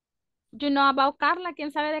 You know about Carla?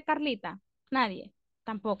 ¿Quién sabe de Carlita? Nadie.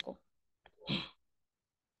 Tampoco.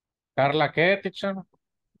 ¿Carla qué, teacher?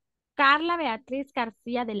 Carla Beatriz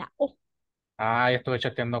García de la O. Ah, ya estuve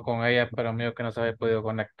chateando con ella, pero mío que no se había podido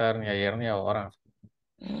conectar ni ayer ni ahora.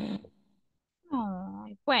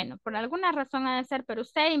 Ay, bueno, por alguna razón ha de ser, pero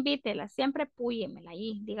usted invítela, siempre púyemela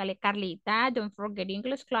ahí. Dígale, Carlita, don't forget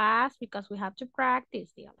English class because we have to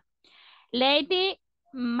practice. Dígale. Lady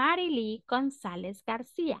Marily González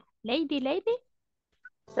García. Lady.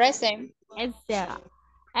 Present. Esa.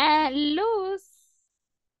 Luz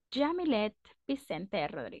Yamilet Vicente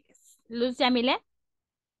Rodríguez. Luz Yamilet.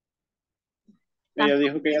 Ella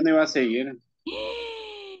dijo que ya no iba a seguir.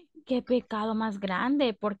 Qué pecado más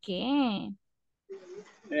grande, ¿por qué?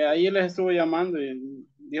 Ahí les estuvo llamando y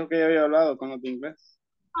dijo que ya había hablado con los de inglés.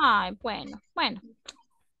 Ay, bueno.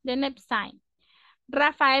 The next time.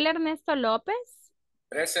 Rafael Ernesto López.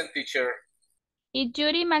 Present, teacher. Y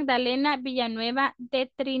Yuri Magdalena Villanueva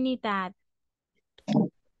de Trinidad.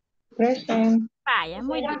 Present. Vaya,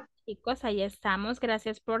 muy bien, chicos, ahí estamos.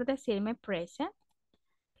 Gracias por decirme present.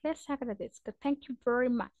 Les agradezco. Thank you very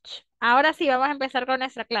much. Ahora sí, vamos a empezar con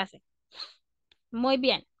nuestra clase. Muy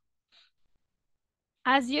bien.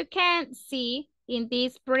 As you can see in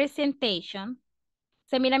this presentation,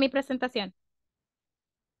 ¿se mira mi presentación?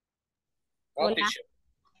 No, Hola, teacher.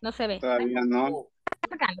 no se ve. Todavía no.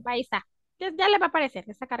 Está cargando, ahí está. Ya le va a aparecer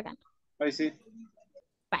que está cargando. Ahí sí.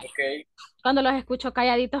 Vaya. Ok. Cuando los escucho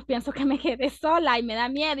calladitos pienso que me quedé sola y me da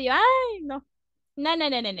miedo. Y yo, ay, no. No.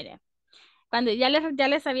 Cuando ya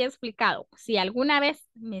les había explicado, si alguna vez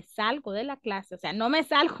me salgo de la clase, o sea, no me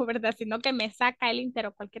salgo, ¿verdad? Sino que me saca el inter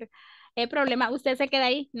o cualquier problema, usted se queda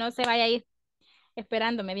ahí, no se vaya a ir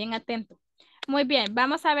esperándome, bien atento. Muy bien,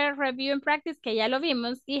 vamos a ver review and practice, que ya lo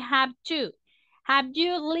vimos, y have to. Have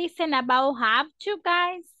you listened about have to,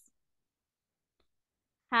 guys?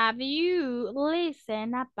 Have you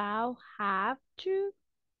listened about have to?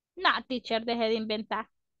 No, teacher, deje de inventar.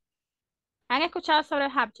 ¿Han escuchado sobre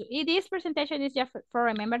el have to? Y this presentation is just for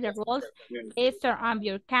remember the rules. Is turn on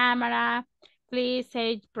your camera. Please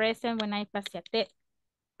say present when I pass the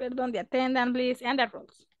attendant, please, and the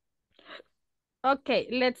rules. Okay,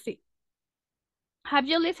 let's see. Have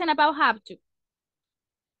you listened about have to?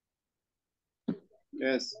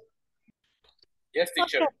 Yes. Yes,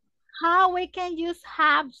 teacher. Okay. How we can use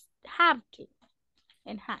have to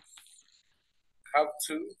and has? Have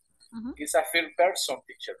to is a third person,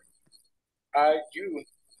 teacher. Are you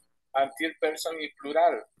and third person in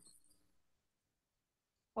plural.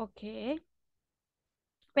 Ok.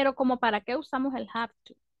 Pero como para qué usamos el have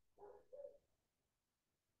to?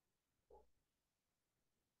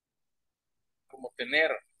 Como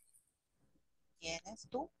tener. ¿Tienes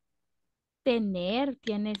tú? Tener,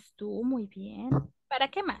 tienes tú, muy bien. ¿Para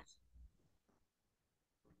qué más?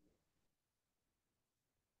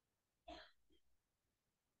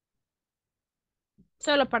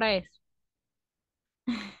 Solo para eso.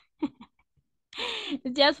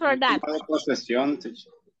 Just for that. De posesión,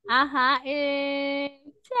 teacher. Ajá.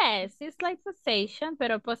 Yes, it's like possession,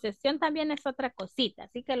 pero posesión también es otra cosita,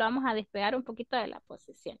 así que lo vamos a despegar un poquito de la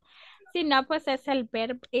posesión. Si no, pues es el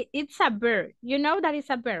verbo. It's a verb. You know that it's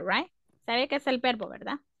a verb, right? ¿Sabe que es el verbo,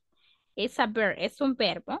 verdad? It's a verb. Es un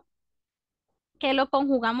verbo que lo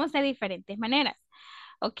conjugamos de diferentes maneras.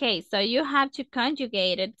 Okay, so you have to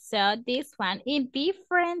conjugate it. So this one in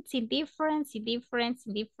different, so different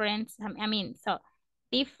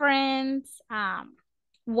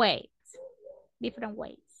ways. Different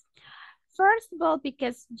ways. First of all,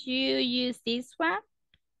 because you use this one,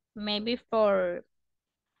 maybe for,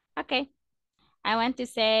 okay, I want to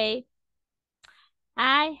say,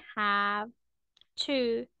 I have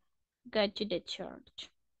to go to the church.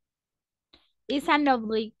 It's an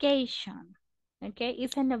obligation, okay?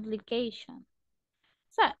 It's an obligation.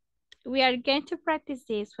 So, we are going to practice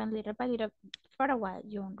this one little by little. For a while,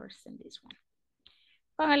 you understand this one.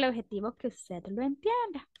 Con el objetivo que usted lo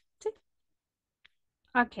entienda, ¿sí?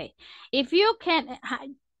 Okay, if you can,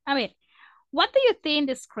 a ver, what do you think in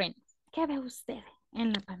the screen? ¿Qué ve usted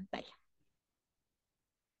en la pantalla?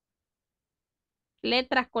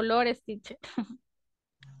 Letras, colores, teacher.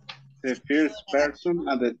 The first person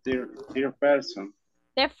and the third person.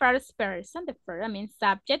 The first person, I mean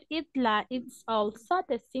subject, it's also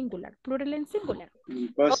the singular, plural and singular.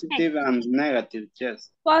 Positive and negative,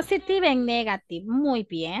 yes. Positive and negative, muy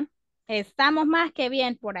bien. Estamos más que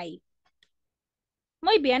bien por ahí.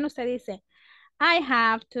 Muy bien, usted dice, I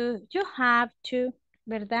have to, you have to,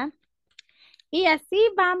 ¿verdad? Y así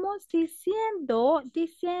vamos diciendo,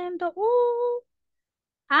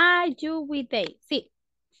 I, you, we, they. Sí.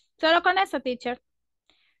 Solo con eso, teacher.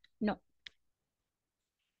 No.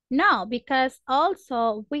 No, because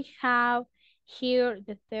also we have here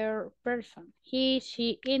the third person. He,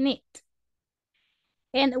 she, in it.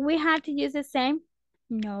 And we have to use the same?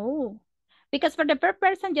 No. Because for the third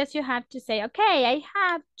person, just you have to say, okay, I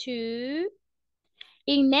have to.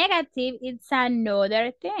 In negative, it's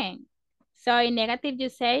another thing. So in negative, you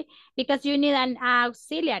say, because you need an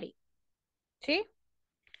auxiliary. See?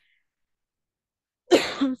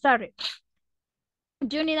 Sorry.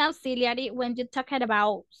 You need auxiliary when you're talking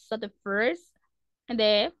about, so the first and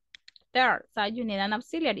the third. So you need an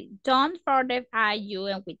auxiliary. Don't forget I, you,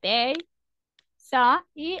 and we, they. So,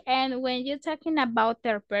 and when you're talking about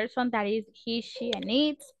third person, that is he, she, and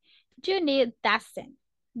it, you need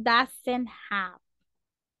doesn't have.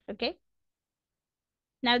 Okay?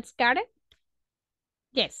 Now it's got it?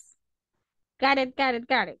 Yes. Got it.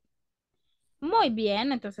 Muy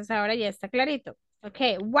bien, entonces ahora ya está clarito.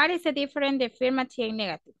 Okay, what is the difference de affirmative y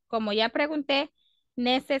negative? Como ya pregunté,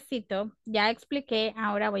 necesito, ya expliqué,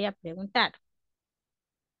 ahora voy a preguntar.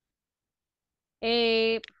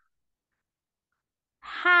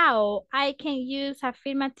 How I can use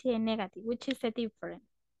affirmative and negative, which is the difference?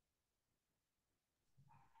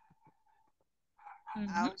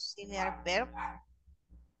 Auxiliary verb.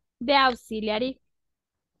 The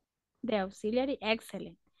auxiliary,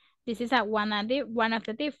 excellent. This is one of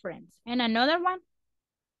the difference. And another one,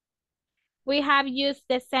 we have used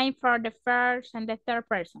the same for the first and the third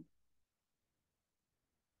person.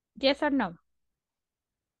 Yes or no?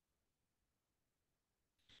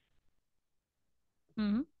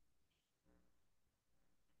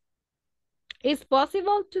 It's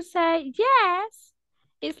possible to say yes.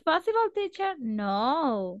 It's possible, teacher?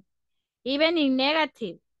 No. Even in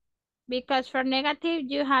negative. Because for negative,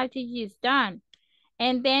 you have to use done.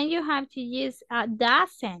 And then you have to use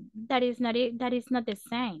doesn't. That is not the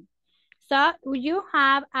same. So you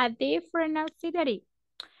have a different auxiliary.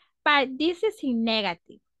 But this is in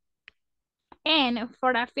negative. And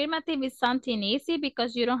for affirmative, it's something easy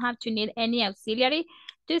because you don't have to need any auxiliary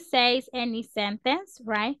to say any sentence,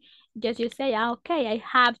 right? Just you say, okay, I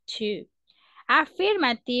have to.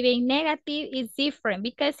 Affirmative and negative is different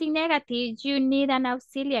because in negative, you need an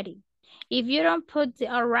auxiliary. If you don't put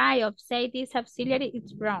the array of say this auxiliary,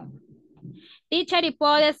 it's wrong. Teacher, y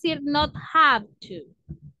puedo decir not have to.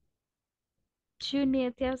 You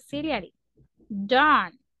need the auxiliary.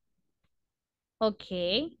 Done.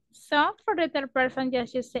 Okay. So for the third person,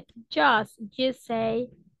 just you say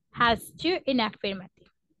has to in affirmative.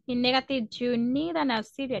 In negative, you need an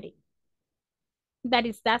auxiliary. That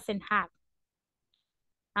is doesn't have.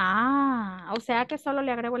 Ah, o sea que solo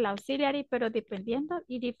le agrego el auxiliary, pero dependiendo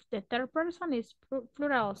if the third person is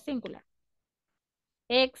plural o singular.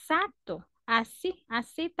 Exacto, así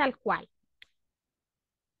tal cual.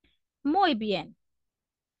 Muy bien.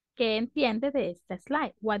 ¿Qué entiende de esta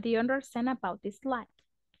slide? What do you understand about this slide?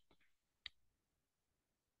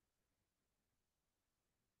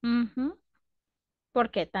 ¿Por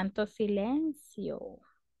qué tanto silencio?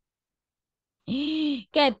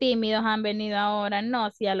 Qué tímidos han venido ahora. No,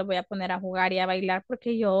 si ya los voy a poner a jugar y a bailar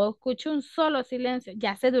porque yo escucho un solo silencio.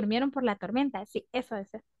 Ya se durmieron por la tormenta. Sí, eso es.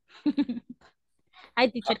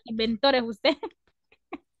 Ay, teacher, qué inventor es usted.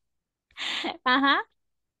 Ajá.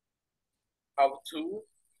 Have to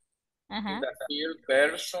Ajá. in the third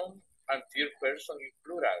person and third person in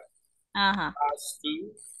plural. Ajá. As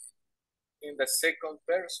to in the second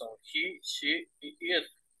person, he, she, it.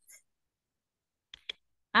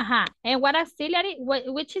 Ajá. And what auxiliary?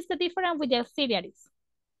 Which is the difference with the auxiliaries?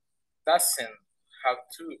 Doesn't have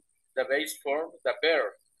to. The base form, the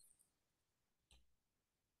verb.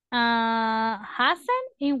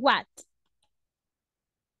 Hasn't in what?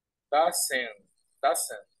 Doesn't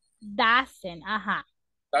Ajá.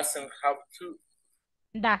 doesn't have to.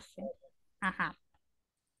 Doesn't. Ajá.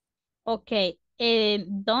 Ok.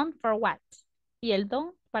 Don't for what? ¿Y el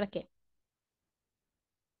don't para qué?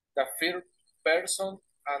 The first person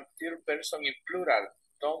and third person in plural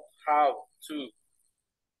don't have to.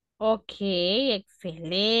 Ok,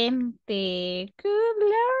 excelente. Good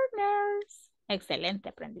learners. Excelente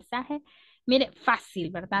aprendizaje. Mire,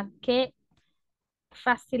 fácil, ¿verdad? Qué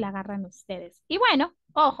fácil agarran ustedes. Y bueno,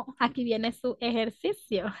 ojo, aquí viene su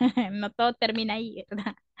ejercicio. No todo termina ahí,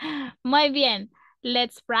 ¿verdad? Muy bien.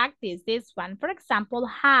 Let's practice this one. For example,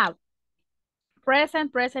 have.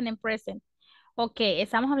 Present, present, and present. Ok,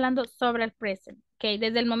 estamos hablando sobre el present. Ok,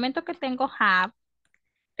 desde el momento que tengo have,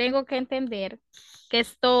 tengo que entender que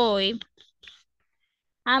estoy,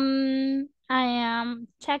 I am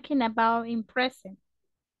talking about in present.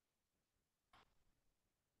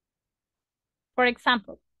 For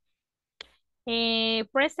example,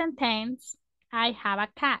 present tense, I have a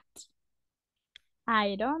cat.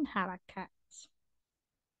 I don't have a cat.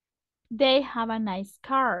 They have a nice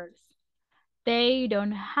cars. They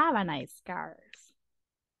don't have a nice cars.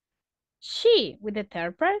 She, with the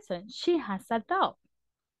third person, she has a dog.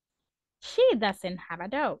 She doesn't have a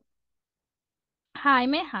dog.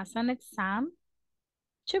 Jaime has an exam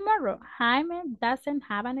tomorrow. Jaime doesn't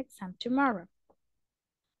have an exam tomorrow.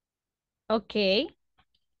 Okay.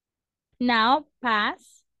 Now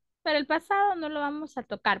past. Pero el pasado no lo vamos a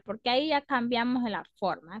tocar porque ahí ya cambiamos la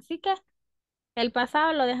forma. Así que el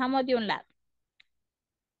pasado lo dejamos de un lado.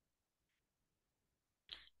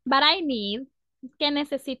 But I need, ¿qué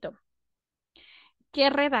necesito? Que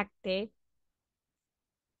redacte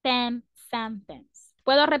 10 sentences.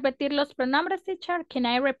 ¿Puedo repetir los pronombres, teacher? Can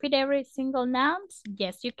I repeat every single noun?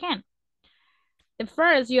 Yes, you can. The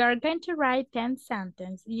first, you are going to write 10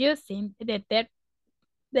 sentences using the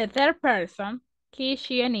third person, he,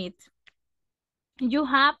 she, and it. You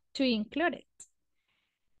have to include it.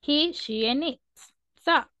 He, she, and it.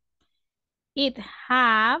 So, it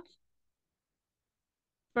have,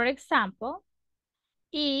 for example,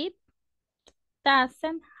 it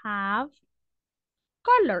doesn't have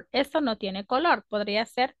color. Eso no tiene color. Podría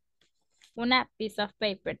ser una piece of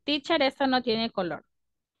paper. Teacher, eso no tiene color.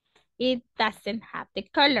 It doesn't have the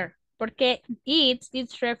color. Porque it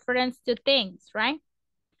is reference to things, right?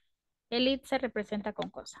 El it se representa con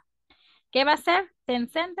cosas. ¿Qué va a ser?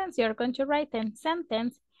 10 sentences. You're going to write 10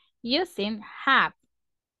 sentences using have.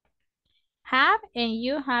 Have and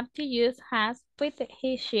you have to use has with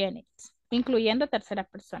he, she, and it. Incluyendo tercera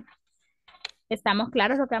persona. ¿Estamos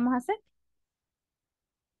claros lo que vamos a hacer?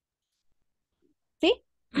 ¿Sí?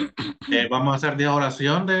 Vamos a hacer 10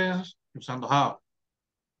 oraciones usando have.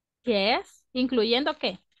 Yes. ¿Incluyendo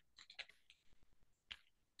qué?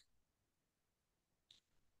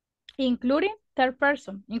 Including third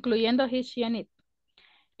person. Incluyendo he, she, and it.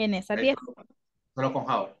 En esas 10. Solo con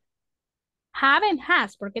have. Have and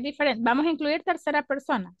has, porque es diferente. Vamos a incluir tercera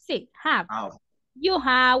persona. Sí, have. Have. You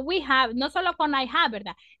have, we have. No solo con I have,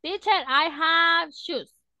 ¿verdad? Teacher, I have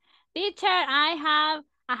shoes. Teacher, I have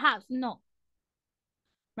a house. No.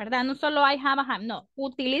 ¿Verdad? No solo I have a have. No.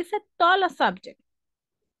 Utilice todos los subjects.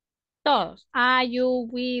 Todos. I, you,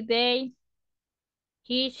 we, they,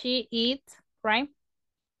 he, she, it, right?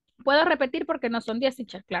 Puedo repetir porque no son 10,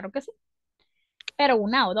 teacher. Claro que sí. Pero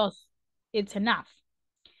una o dos. It's enough.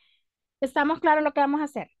 ¿Estamos claros lo que vamos a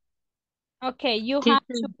hacer? Okay, you have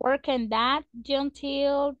to work on that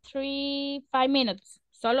until 5 minutes.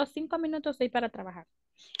 Solo 5 minutos hay para trabajar.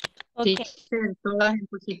 Okay. Teacher, todas en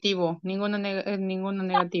positivo, ninguno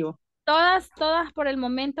negativo. Todas por el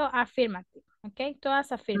momento affirmative. Okay,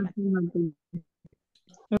 todas affirmative.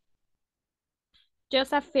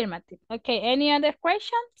 Just affirmative. Okay, any other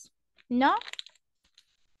questions? No?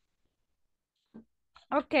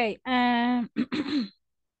 Okay.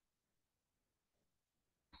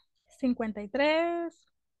 53.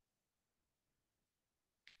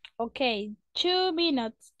 Okay, 2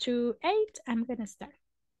 minutes to 8. I'm gonna start.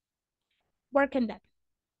 Work on that.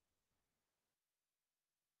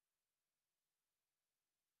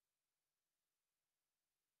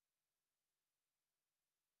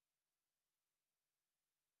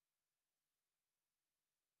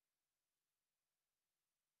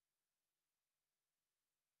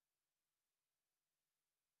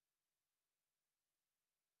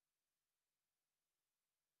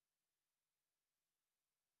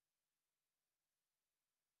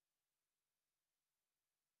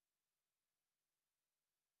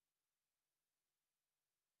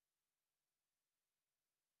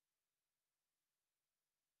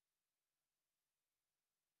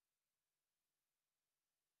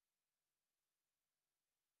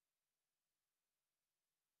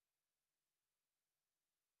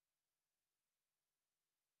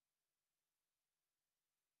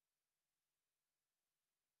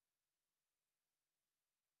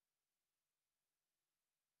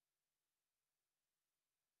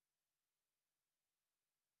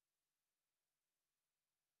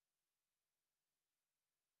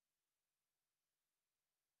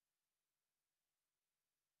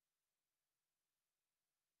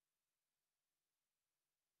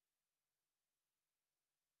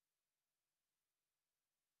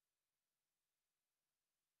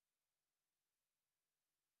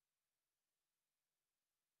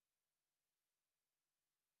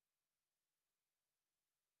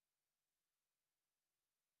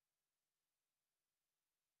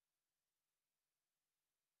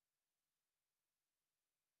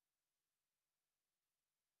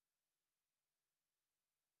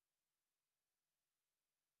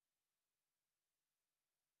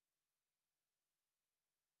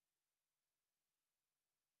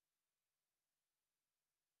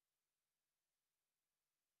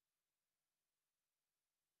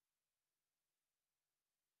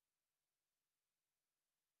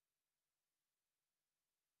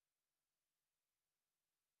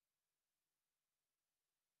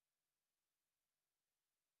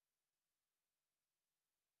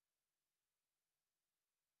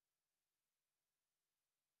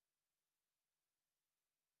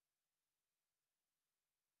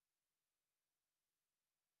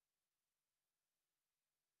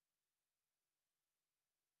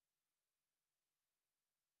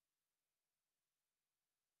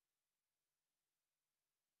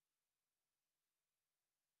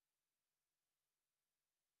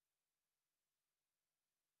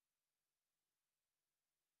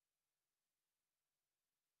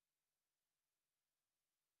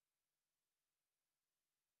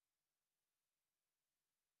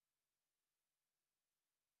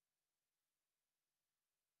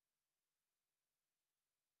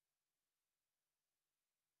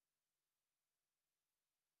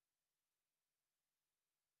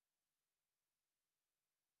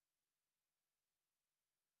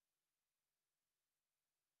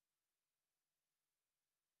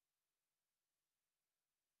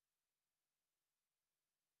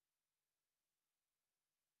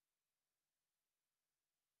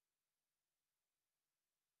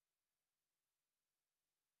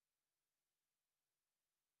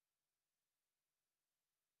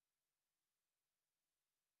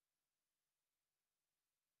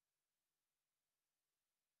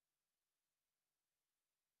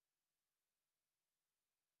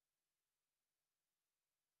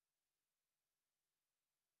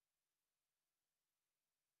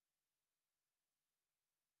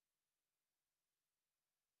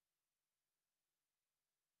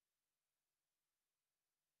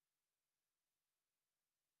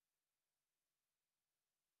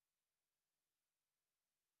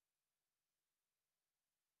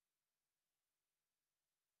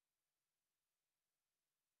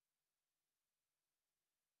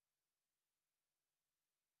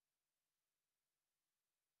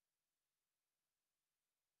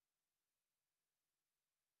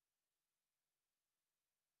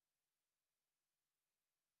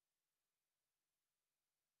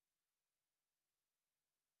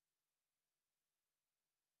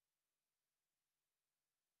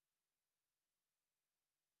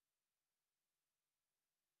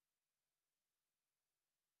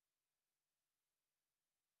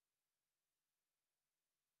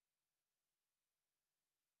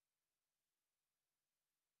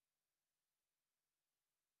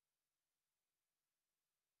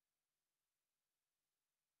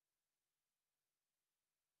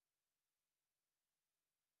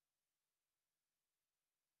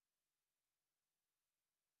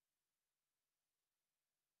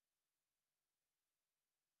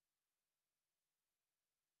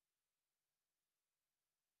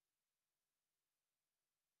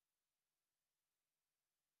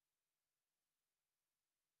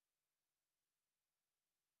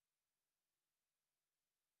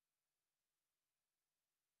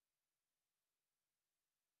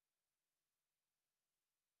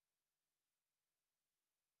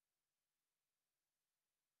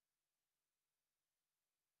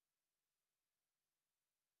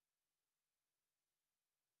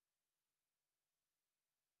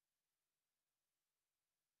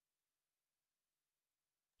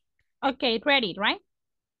 Okay, ready, right?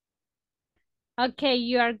 Okay,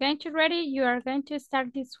 you are going to ready. You are going to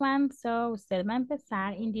start this one. So, usted va a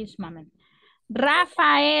empezar in this moment.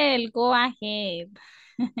 Rafael, go ahead.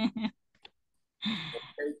 Okay,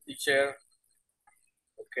 teacher.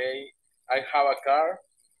 Okay, I have a car.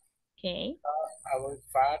 Okay. About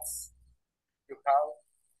facts. You have.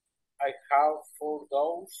 I have 4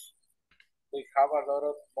 dogs. They have a lot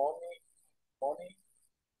of money.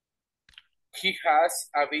 He has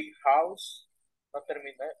a big house. Not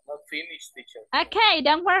terminate, not finished, teacher. Okay,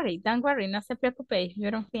 don't worry, no se preocupe,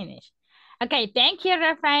 you don't finish. Okay, thank you,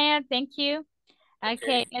 Rafael, thank you.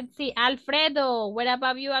 Okay, let's see, Alfredo, what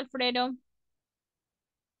about you, Alfredo?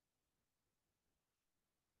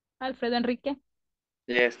 Alfredo Enrique?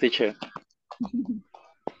 Yes, teacher.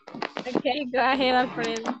 Okay, go ahead,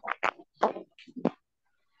 Alfredo.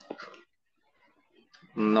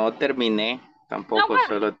 No terminé, tampoco,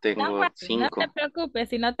 solo tengo 5. No se preocupe,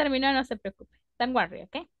 si no terminó, no se preocupe. Don't worry,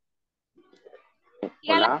 ¿ok?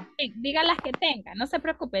 Hola. Diga las que tenga, no se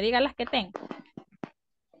preocupe, diga las que tenga.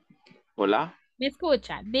 Hola. ¿Me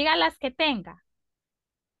escucha? Diga las que tenga.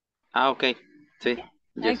 Ah, ok. Sí.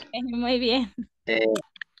 Yes. Ok, muy bien.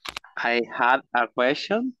 I had a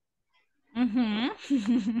question.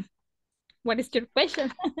 What is your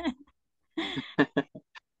question?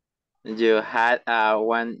 You had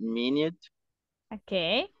 1 minute.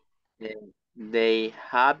 Okay. They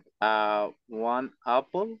had 1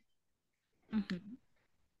 apple.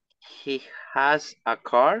 He has a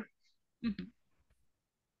car.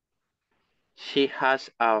 She has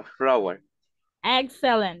a flower.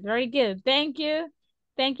 Excellent. Very good. Thank you.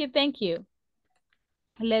 Thank you. Thank you.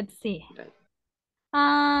 Let's see.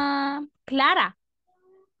 Clara.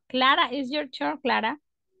 Clara, is your turn, Clara?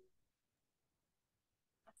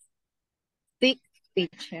 6,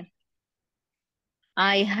 teacher.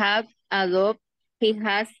 I have a dog. He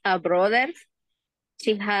has a brother.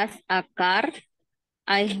 She has a car.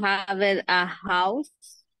 I have a house.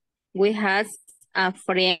 We have a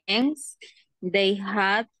friends. They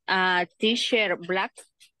had a t-shirt black.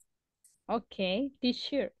 Okay,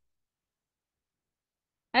 t-shirt.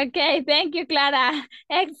 Okay, thank you, Clara.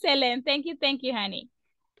 Excellent. Thank you, honey.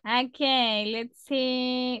 Okay, let's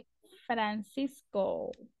see.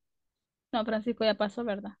 Francisco. No, Francisco ya pasó,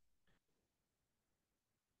 ¿verdad?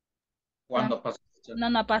 ¿Cuándo pasó? No,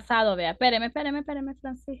 no ha pasado, vea. Espéreme,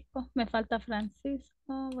 Francisco. Me falta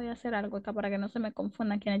Francisco. Voy a hacer algo acá para que no se me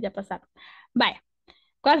confundan quienes ya pasaron. Vaya.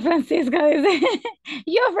 ¿Cuál Francisco? Dice.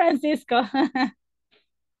 Yo, Francisco.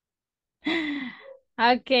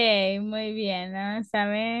 Ok, muy bien. Vamos a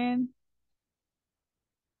ver.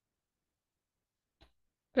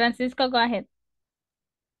 Francisco, go ahead.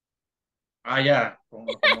 Ya. Como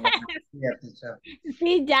no conocía, teacher.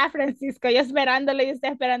 Sí, ya, Francisco. Yo esperándole y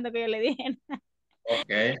usted esperando que yo le dijera.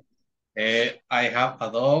 Okay. I have a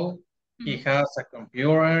dog. He has a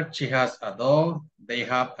computer. She has a dog. They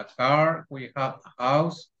have a car. We have a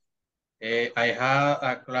house. I have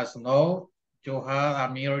a class note. You have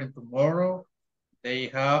a mirror tomorrow. They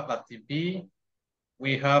have a TV.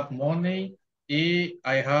 We have money. Y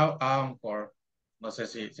I have anchor. No sé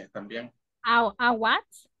si están bien. ¿A what?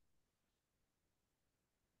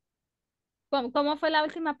 ¿Cómo fue la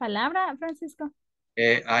última palabra, Francisco?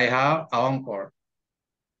 I have anchor.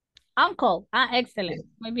 Uncle. Excellent.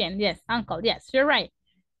 Muy bien. Yes, uncle. Yes, you're right.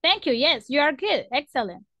 Thank you. Yes, you are good.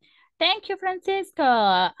 Excellent. Thank you, Francisco.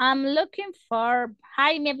 I'm looking for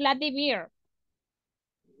Jaime Vladimir.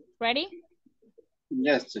 Ready?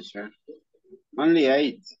 Yes, teacher. Only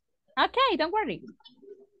 8. Okay, don't worry.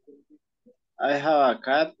 I have a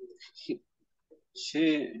cat.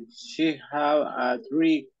 She have a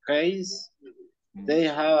 3 case. They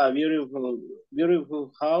have a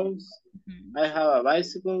beautiful house. I have a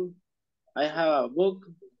bicycle. I have a book.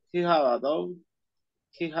 He have a dog.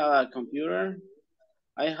 He have a computer.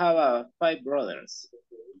 I have 5 brothers.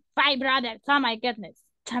 5 brothers. Oh my goodness.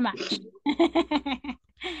 Too much.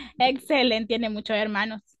 Excellent. Tiene muchos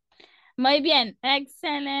hermanos. Muy bien.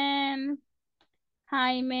 Excellent.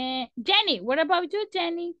 Jaime. Jenny, what about you,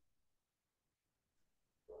 Jenny?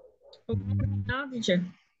 No, teacher.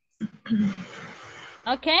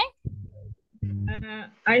 Okay.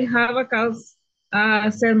 I have a house,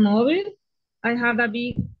 cell mobile. I have a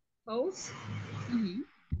big house.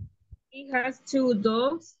 He has 2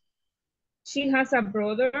 dogs. She has a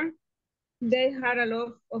brother. They had a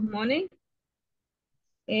lot of money.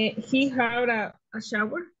 He had a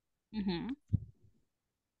shower.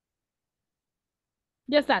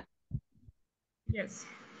 Just that. Yes.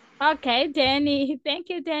 Okay, Jenny. Thank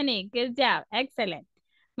you, Jenny. Good job. Excellent.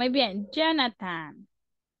 Muy bien. Jonathan.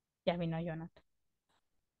 Ya vino Jonathan.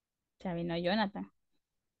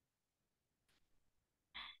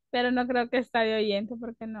 pero no creo que está de oyente,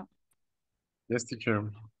 ¿por qué no? Yes, teacher.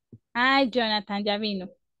 Ay, Jonathan, ya vino.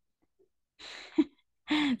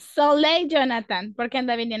 So late, Jonathan, porque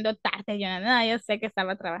anda viniendo tarde, Jonathan. No, yo sé que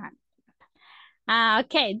estaba trabajando.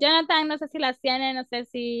 Ok, Jonathan, no sé si las tiene, no sé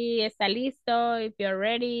si está listo, if you're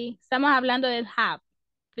ready. Estamos hablando del have.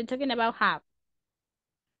 We're talking about have.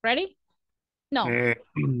 Ready? No. Eh,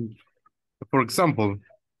 for example,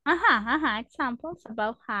 Examples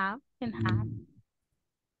about have and have.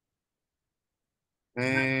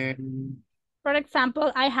 For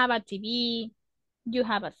example, I have a TV, you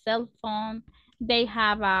have a cell phone, they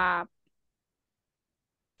have a,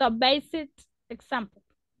 so basic example.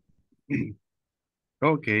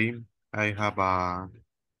 okay, I have a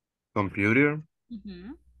computer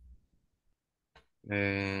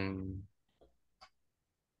and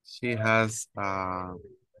she has a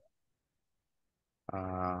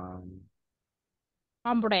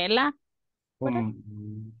Umbrella.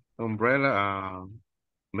 umbrella,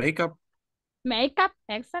 makeup, Makeup,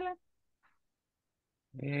 excellent.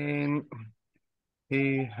 and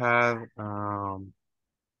he has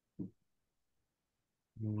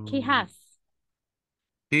He has.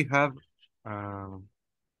 he have a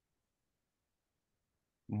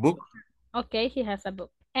book. Okay, he has a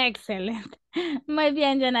book. Excellent. Muy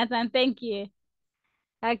bien, Jonathan, thank you.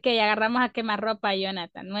 Ok, agarramos a quemarropa,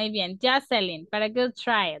 Jonathan. Muy bien. Jocelyn, para good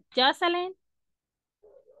try it. Jocelyn.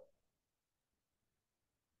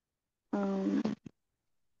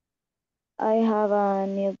 I have a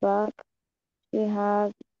new bag. She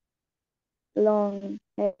has long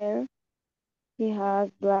hair. He has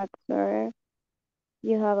black sweater.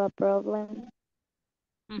 You have a problem.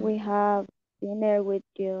 We have dinner with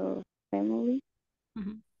your family.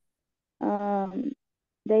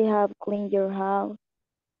 They have cleaned your house.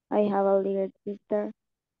 I have a little sister.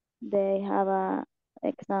 They have a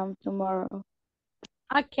exam tomorrow.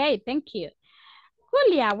 Okay, thank you.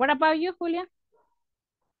 Julia, what about you, Julia?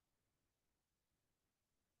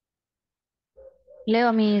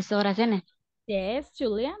 Leo mis oraciones. Yes,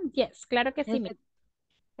 Julia. Yes, claro que sí.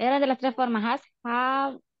 Era de las tres formas, has,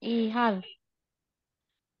 have y had.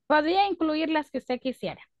 Podría incluir las que usted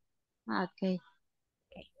quisiera. Okay.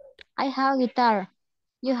 I have guitar.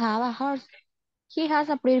 You have a horse. He has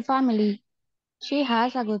a pretty family. She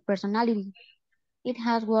has a good personality. It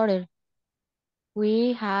has water.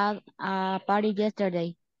 We had a party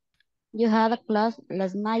yesterday. You had a class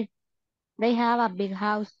last night. They have a big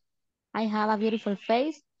house. I have a beautiful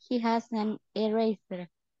face. He has an eraser.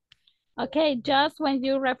 Okay, just when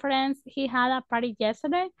you reference he had a party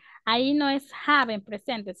yesterday, ahí no es have en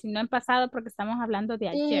presente, sino en pasado porque estamos hablando de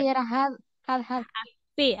ayer. Sí, era had.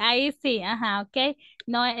 Sí, ahí sí, ok.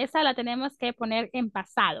 No, esa la tenemos que poner en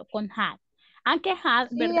pasado, con had. Aunque had,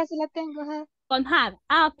 Sí, ¿verdad? así la tengo, had. Con had.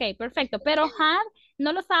 Ok, perfecto. Pero had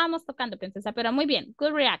no lo estábamos tocando, princesa, pero muy bien.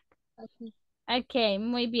 Good react. Okay. Ok,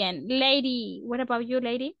 muy bien. Lady, what about you,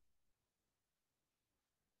 lady?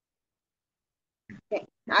 Okay.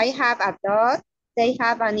 I have a dog. They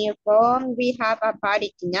have a new phone. We have a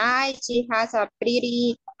party tonight. She has a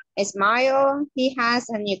pretty smile. He has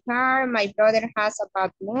a new car. My brother has a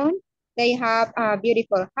bad moon. They have a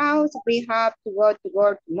beautiful house. We have to go to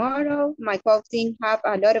work tomorrow. My cousin have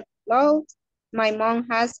a lot of clothes. My mom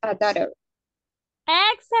has a daughter.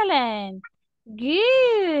 Excellent.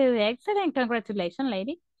 Good. Excellent. Congratulations,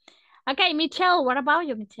 lady. Okay, Michelle, what about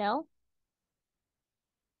you, Michelle?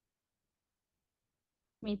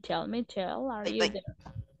 Michelle, are you there?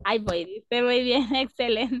 Ay, voy, dice, muy bien,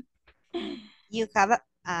 excelente. You have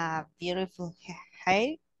a beautiful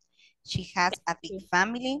hair. She has a big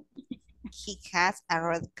family. He has a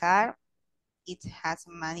red car. It has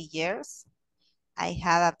many years. I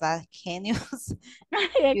have a bad genius.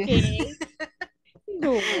 Okay.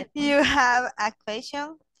 You have a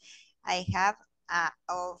question. I have a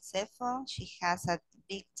old cell phone. She has a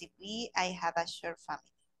big TV. I have a short family.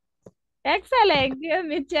 Excellent, good,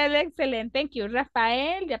 Michelle, excellent. Thank you.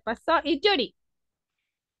 Rafael, ya pasó. Y Yuri.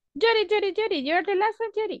 Yuri, you're the last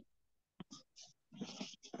one, Yuri.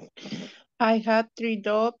 I had 3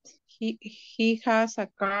 dogs. He has a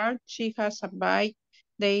car. She has a bike.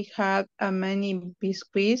 They had a many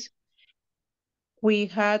biscuits. We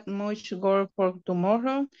had much work for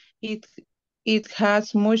tomorrow. It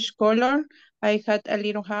has much color. I had a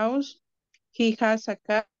little house. He has a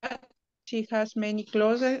cat. She has many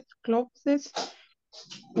clothes.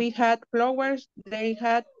 We had flowers. They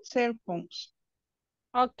had cell phones.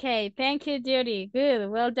 Okay, thank you, Judy. Good,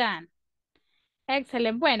 well done.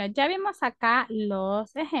 Excelente. Bueno, ya vimos acá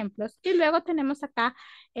los ejemplos y luego tenemos acá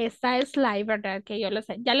esta slide, ¿verdad? Que yo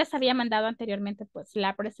ya les había mandado anteriormente pues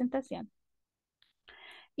la presentación.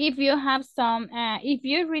 if you have some, if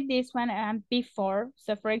you read this one before,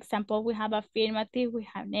 so for example, we have affirmative, we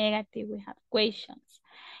have negative, we have questions.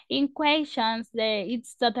 In questions,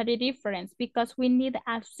 it's totally different because we need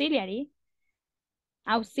auxiliary.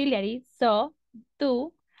 So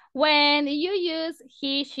do, when you use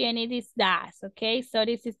he, she, and it is does, okay? So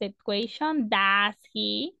this is the equation, does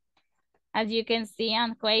he, as you can see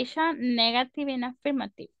on question, negative and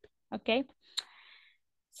affirmative, okay?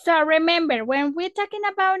 So remember, when we're talking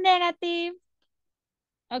about negative,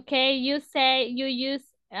 okay, you use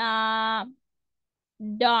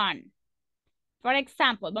done. For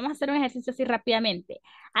example, vamos a hacer un ejercicio así rápidamente.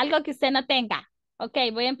 Algo que usted no tenga. Ok,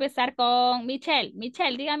 voy a empezar con Michelle.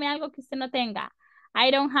 Michelle, dígame algo que usted no tenga. I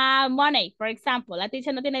don't have money, for example. La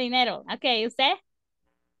teacher no tiene dinero. Ok, ¿usted?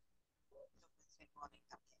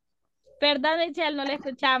 Perdón, Michelle, no le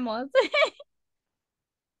escuchamos.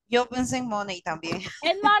 Yo pensé en money también.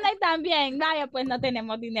 En money también. Vaya, pues no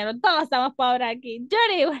tenemos dinero. Todos estamos pobres aquí.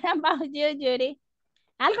 Judy, what about you, Judy?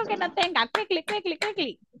 Algo que no tenga. Quickly, quickly,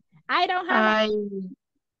 quickly. I don't have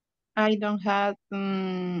I don't have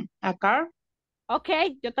a car. Ok,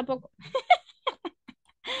 yo tampoco.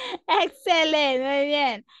 Excelente, muy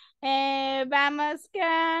bien. Vamos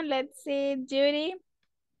con, let's see, Judy.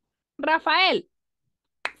 Rafael,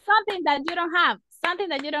 something that you don't have. Something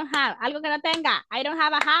that you don't have. Algo que no tenga. I don't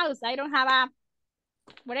have a house. I don't have a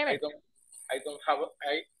whatever. I don't have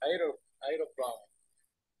aeroplane.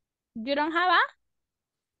 You don't have a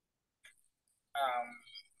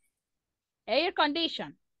air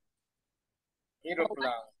condition.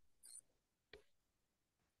 Aeroplane.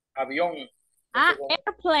 Avión.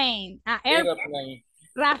 Airplane. Airplane.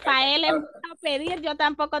 Rafael, es mucho pedir. Yo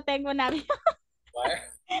tampoco tengo un avión.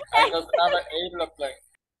 I don't have an airplane.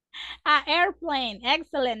 Airplane.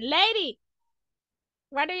 Excellent. Lady,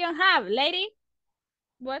 what do you have? Lady,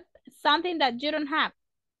 what? Something that you don't have.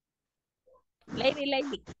 Lady.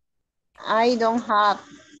 I don't have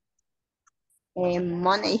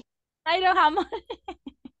money. I don't have money.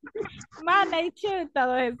 Money too.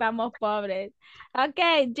 Todos estamos pobres.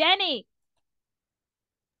 Okay, Jenny.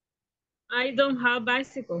 I don't have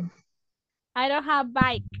bicycle. I don't have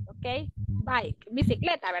bike, okay? Bike.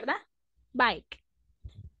 Bicicleta, ¿verdad? Bike.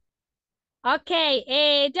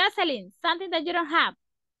 Okay, Jocelyn, something that you don't have.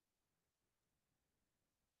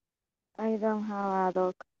 I don't have a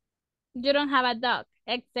dog. You don't have a dog.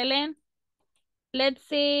 Excellent. Let's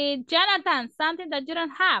see, Jonathan, something that you don't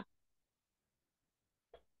have.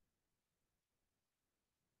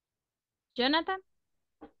 Jonathan?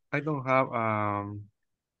 I don't have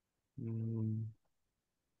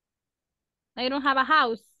I don't have a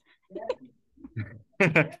house.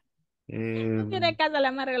 Tiene casa, le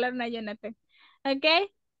vamos a regalar una Jonathan. Okay?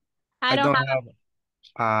 I don't have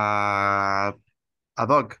a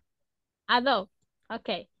dog. A dog.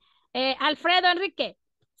 Okay. Alfredo Enrique,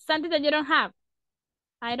 something that you don't have.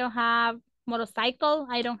 I don't have motorcycle.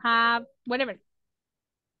 I don't have whatever.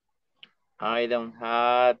 I don't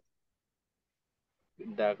have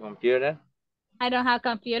the computer. I don't have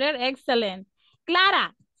computer. Excellent.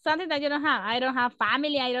 Clara, something that you don't have. I don't have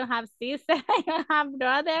family. I don't have sister. I don't have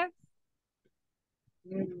brother.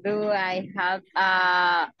 Do I have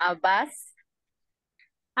a bus?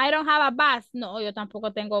 I don't have a bus. No, yo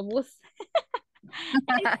tampoco tengo bus.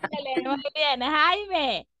 Excelente. Muy bien.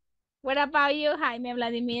 Jaime. What about you, Jaime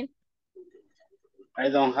Vladimir? I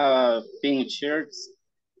don't have a pink shirts.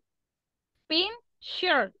 Pink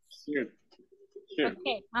shirts. Shirt.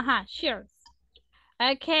 Okay. Shirts.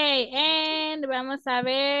 Okay, and vamos a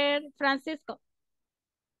ver, Francisco.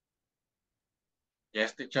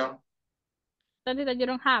 Yes, teacher. Something that you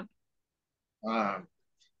don't have.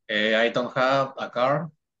 I don't have a car.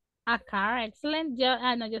 A car, excellent.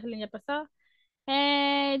 No, Jocelyn ya pasó.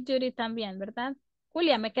 Judy también, ¿verdad?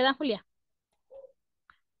 Julia, me queda Julia.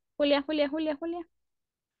 Julia.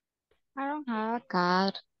 I don't have a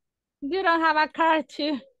car. You don't have a car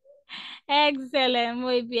too. Excelente,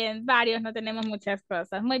 muy bien. Varios, no tenemos muchas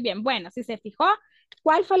cosas. Muy bien. Bueno, si se fijó,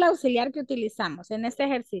 ¿cuál fue el auxiliar que utilizamos en este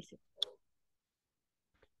ejercicio?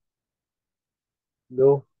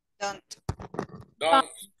 No.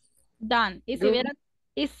 Done.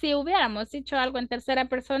 Y si hubiéramos dicho algo en tercera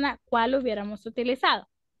persona, ¿cuál hubiéramos utilizado?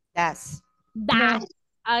 Does.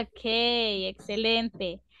 Ok,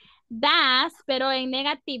 excelente. Does, pero en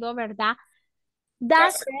negativo, ¿verdad?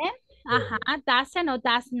 Doesn't, doesn't o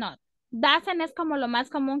does not. Doesn't es como lo más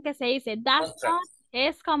común que se dice. Does not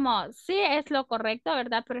es como, sí es lo correcto,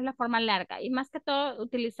 ¿verdad? Pero es la forma larga. Y más que todo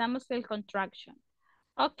utilizamos el contraction.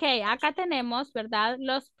 Ok, acá tenemos, ¿verdad?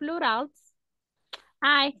 Los plurals.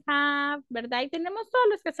 I have, ¿verdad? Y tenemos todos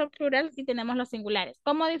los que son plurals y tenemos los singulares.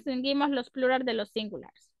 ¿Cómo distinguimos los plurals de los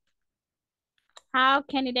singulares? How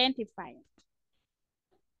can identify it?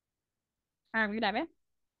 A ver.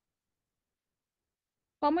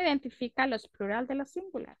 ¿Cómo identifica los plural de los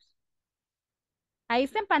singulares? Ahí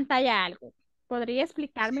está en pantalla algo. ¿Podría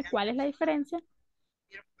explicarme cuál es la diferencia?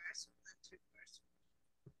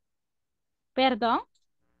 ¿Perdón?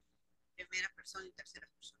 Primera persona y tercera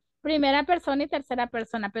persona. Primera persona y tercera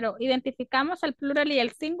persona, pero identificamos el plural y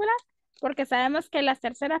el singular porque sabemos que las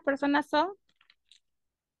terceras personas son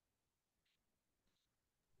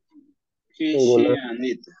He, she, and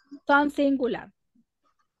it. son singular.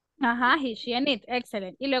 Ajá, he, she, and it.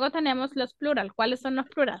 Excelente. Y luego tenemos los plural. ¿Cuáles son los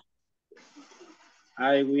plural?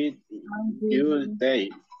 I, with, you, they.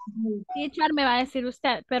 Teacher me va a decir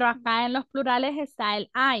usted, pero acá en los plurales está el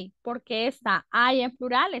I. ¿Por qué está I en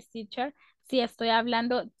plurales, teacher? Si estoy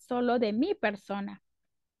hablando solo de mi persona.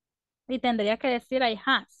 Y tendría que decir I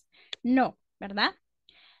has. No, ¿verdad?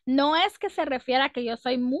 No es que se refiera a que yo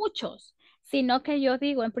soy muchos, sino que yo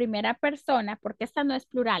digo en primera persona, porque esta no es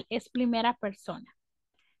plural, es primera persona.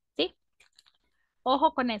 ¿Sí?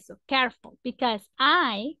 Ojo con eso. Careful, because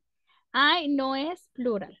I no es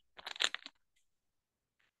plural.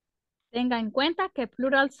 Tenga en cuenta que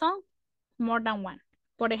plural son more than one.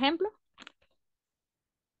 Por ejemplo,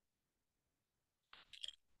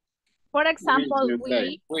 for example,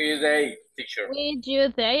 We, they, teacher. we, you,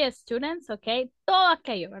 they, students, ok. Todo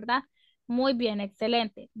aquello, ¿verdad? Muy bien,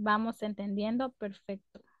 excelente. Vamos entendiendo,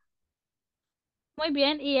 perfecto. Muy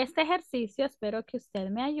bien, y este ejercicio espero que usted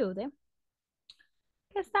me ayude.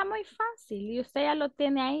 Que está muy fácil y usted ya lo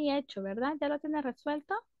tiene ahí hecho, ¿verdad? ¿Ya lo tiene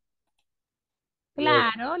resuelto?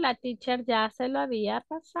 Claro, la teacher ya se lo había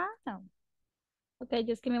pasado. Ok,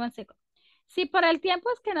 just give me one second. Si por el tiempo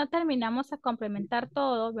es que no terminamos a complementar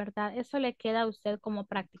todo, ¿verdad? Eso le queda a usted como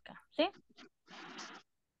práctica, ¿sí?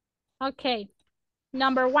 Ok,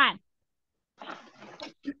 number one.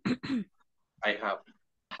 I have.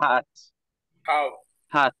 Hat. How?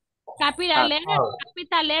 Hat. Capital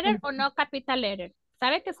Hat. letter o no capital letter?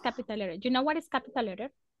 ¿Sabe qué es capital letter? You know what is capital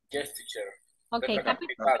letter? Yes, teacher. Ok, Letra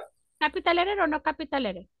capital. capital letter o no capital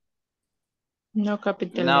letter? No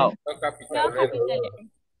capital No. letter. No capital No letter. capital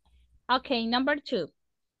letter. Ok, number two.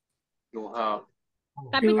 You have.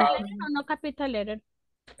 Capital Have. letter o no capital letter?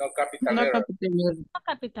 No capital No letter. capital letter. No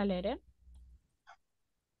capital letter.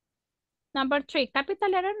 Number three, capital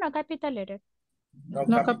letter, no capital letter. No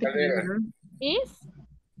No capital capital letter. letter. Is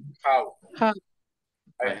How? Have.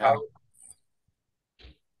 I have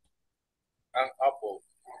an apple.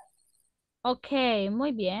 okay,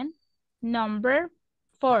 muy bien. Number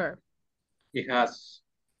four. He has.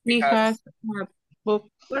 He has a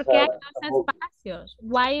book. Porque hay dos espacios.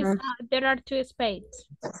 Why is there are two spaces?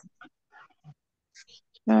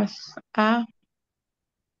 Has a.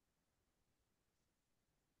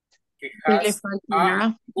 He Y le has falta a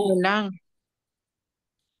la. book. La.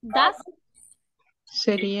 Does He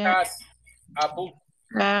Sería has a book.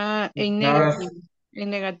 en negativo. En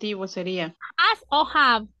negativo sería. has or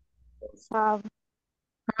have? Have.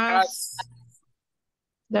 Has.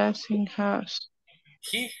 Doesn't have.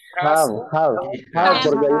 He has. Have.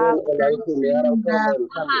 Porque el auxiliar autónomo del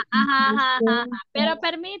cambio. Ajá. Pero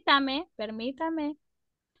permítame.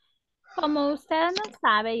 Como usted no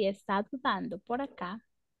sabe y está dudando por acá,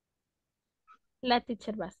 la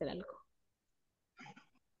teacher va a hacer algo.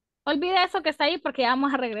 Olvide eso que está ahí porque ya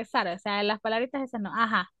vamos a regresar. O sea, las palabritas esas no.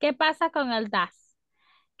 Ajá. ¿Qué pasa con el does?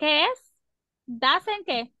 ¿Qué es? ¿Does en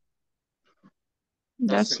qué?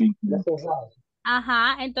 Doesn't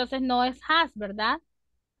Ajá. Entonces no es has, ¿verdad?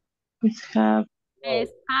 have. Es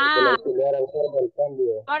El have. auxiliar autónomo del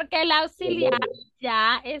cambio. Porque el auxiliar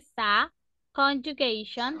ya está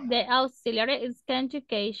conjugation. The auxiliary is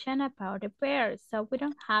conjugation about a pair. So we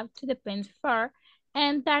don't have to depend for.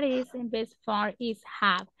 And that is in base form is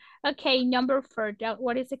have. Okay, number four.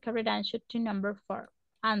 What is the correct answer to number four?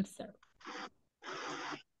 Answer.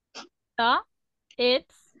 So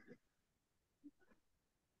it's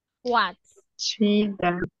what? She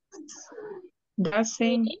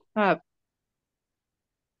doesn't have.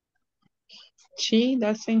 She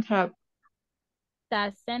doesn't have.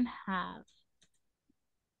 Doesn't have.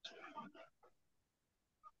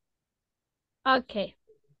 Okay.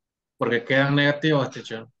 Porque quedan negativos,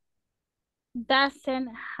 teacher. Doesn't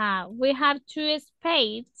have. We have two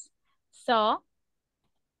spades. So.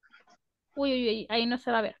 Uy, ahí no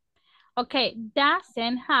se va a ver. Okay,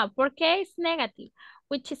 doesn't have. ¿Por qué es negative?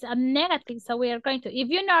 Which is a negative, so we are going to. If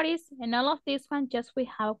you notice, in all of this one, just we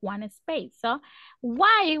have one space. So,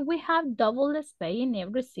 why we have double space in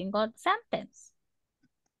every single sentence?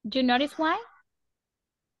 Do you notice why?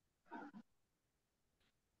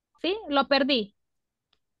 ¿Sí? Lo perdí.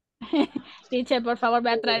 Teacher, por favor,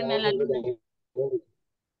 ve a traerme la luna.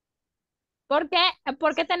 ¿Por qué?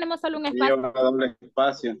 ¿Por qué tenemos solo un espacio? Lleva doble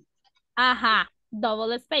espacio. Ajá,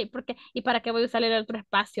 double space. Porque, ¿y para qué voy a usar el otro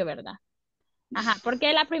espacio, verdad? Ajá,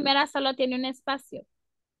 porque la primera solo tiene un espacio.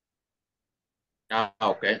 Ah,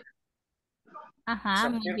 ok. Ajá,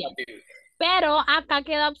 muy bien. Pero acá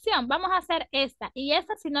queda opción. Vamos a hacer esta. Y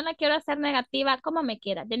esta, si no la quiero hacer negativa, como me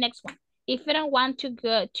queda. The next one. If you don't want to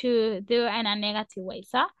go to do in a negative way.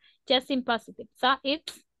 So, just in positive. So,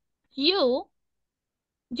 it's you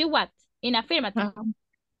what? In affirmative.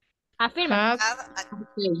 Affirmative. Have a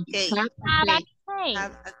cake. Have a cake.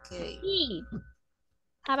 Have a cake. Key.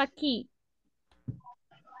 Have a key.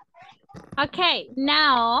 Okay,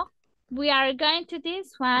 now we are going to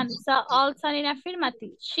this one. So also in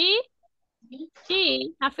affirmative. She,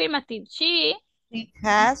 affirmative. She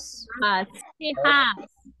has. She has.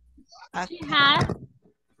 She has.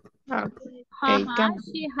 A camera.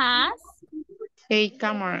 She has. A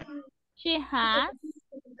camera. She has.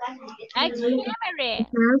 A camera. Has a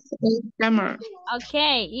camera.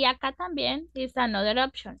 Okay, y acá también is another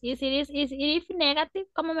option. Is it if negative,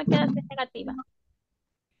 ¿cómo me queda si es negativa?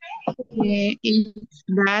 It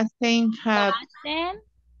doesn't have a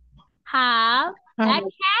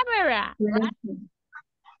camera. Right?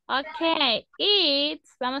 Okay,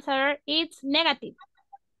 vamos a ver, it's negative.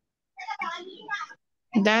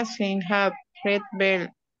 Doesn't have red bell.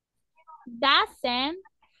 Doesn't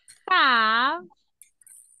have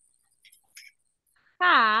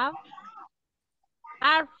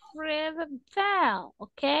a red bell,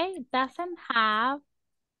 okay? Doesn't have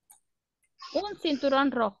un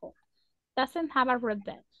cinturón rojo. Doesn't have a red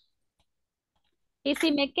bell. Y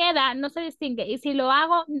si me queda, no se distingue. Y si lo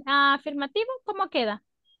hago afirmativo, ¿cómo queda?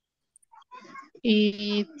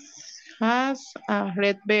 It has a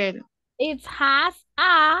red bell. It has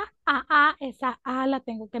esa A la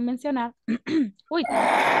tengo que mencionar. Uy.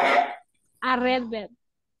 A red bell.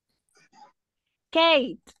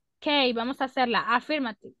 Kate, vamos a hacerla.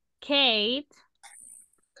 Affirmative. Kate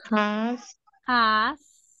Has a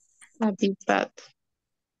big bag.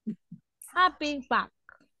 A big bag.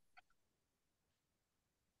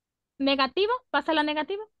 Negativo, pasa la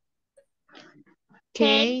negativa.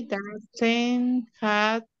 Kate doesn't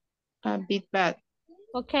have a big bag.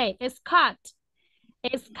 Okay, Scott.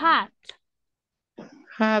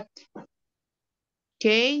 Hat.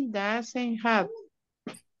 Kate doesn't have.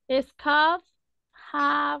 Scott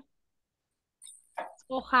have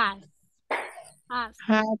o has. Has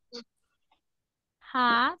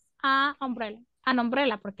a umbrella. An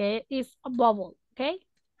umbrella porque es a bubble, okay?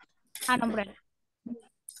 An umbrella.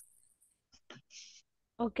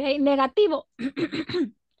 Okay, negativo.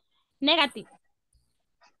 Negativo.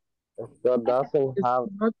 Scott doesn't have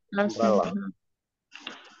umbrella.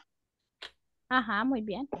 Ajá, muy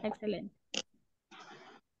bien, excelente.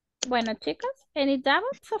 Bueno, chicos, any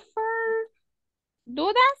doubts so far?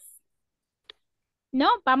 ¿Dudas?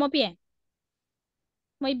 No, vamos bien.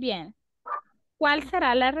 Muy bien. ¿Cuál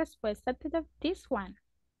será la respuesta to this one?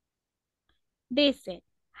 Dice,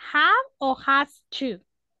 have o has to.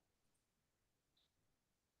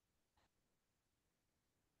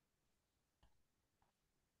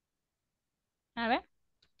 A ver.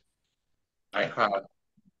 I have.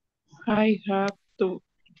 I have to.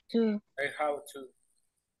 I have to.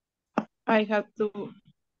 I have to.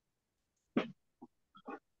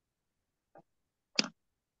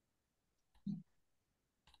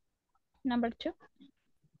 Number 2.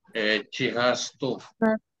 She has to.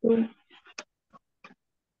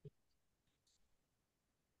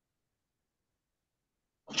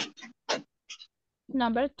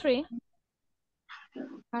 Number 3.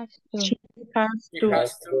 She has to.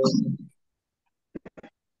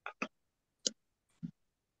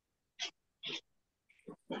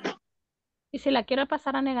 ¿Y si la quiero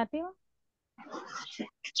pasar a negativo?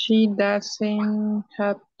 She doesn't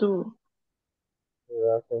have to. She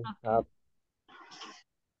doesn't have.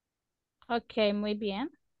 Ok, muy bien.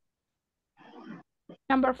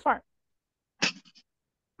 Number 4.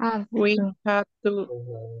 We have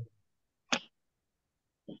to.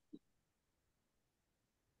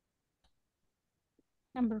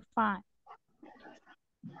 Number 5.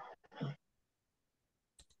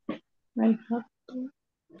 I have to.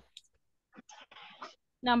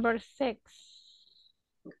 Number 6.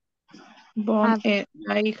 I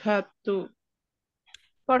have to.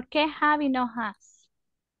 ¿Por qué have y no has?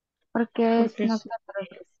 Porque es nosotros.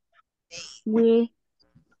 We.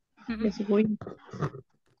 Es we.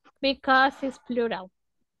 Because it's plural.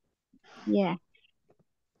 Yeah.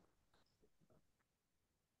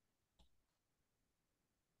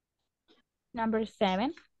 Number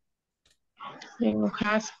 7. You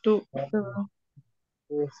has to.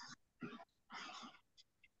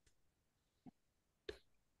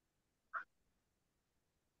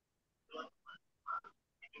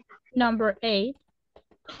 Number 8.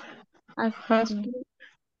 Has to.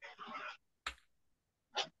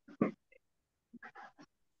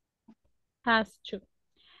 Has to.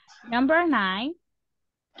 Number 9.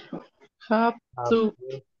 Have to.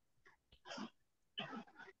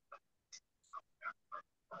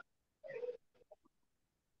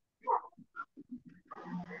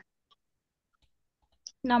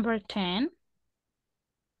 Number 10.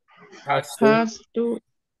 Has to.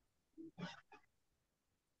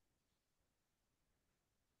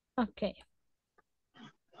 Ok.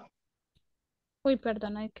 Uy,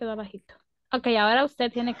 perdón, ahí quedó bajito. Ok, ahora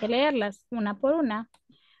usted tiene que leerlas una por una.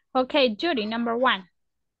 Ok, Judy, number 1.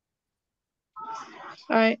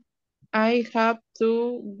 I have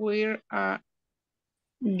to wear a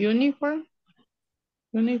uniform.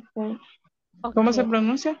 Uniform. Okay. ¿Cómo se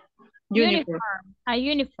pronuncia? Uniform. A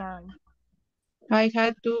uniform. I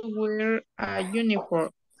had to wear a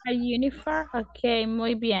uniform. A uniform. Ok,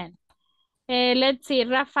 muy bien. Let's see,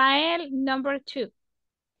 Rafael, number 2.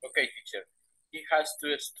 Okay, teacher. He has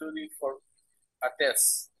to study for a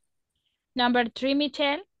test. Number 3,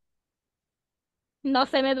 Michelle. No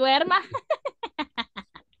se me duerma.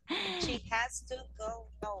 She has to go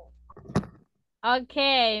now.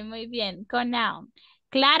 Ok, muy bien. Go now.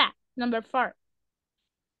 Clara, number 4.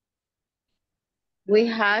 We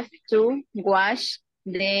have to wash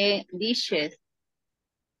the dishes.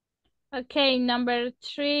 Okay, number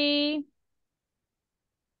 3.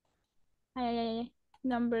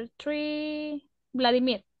 Number 3,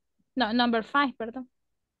 Vladimir. No, number 5, perdón.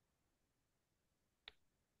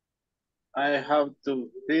 I have to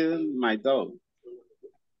feed my dog.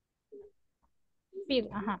 Feed,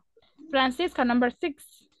 Francisco, number 6.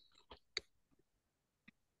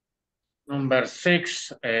 Number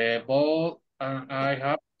 6, both I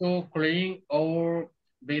have to clean our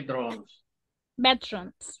bedrooms.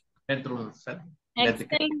 Bedrooms. Bedrooms.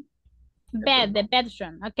 Excellent. Bed, the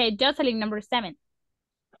bedroom. Okay, Jocelyn, number 7.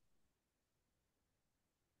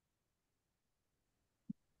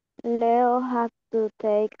 Leo has to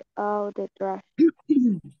take out the trash.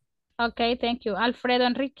 Okay, thank you. Alfredo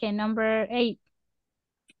Enrique, number 8.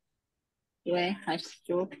 We has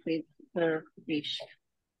to feed her fish.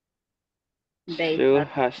 She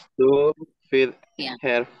has to feed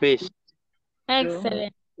her fish.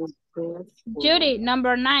 Excellent. Judy,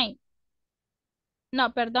 number 9.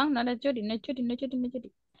 No, perdón, no es Judy, no es Judy, no es Judy, no es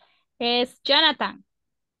Judy. Es Jonathan.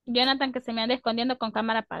 Jonathan que se me anda escondiendo con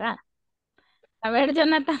cámara apagada. A ver,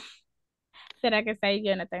 Jonathan. ¿Será que está ahí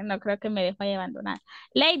Jonathan? No creo que me dejó ahí abandonada.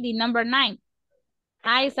 Lady, number 9.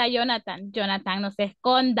 Ahí está Jonathan. Jonathan, no se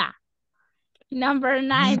esconda. Number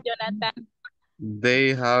 9, Jonathan.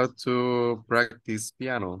 They have to practice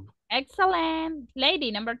piano. Excellent.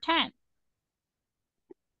 Lady, number 10.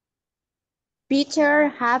 Peter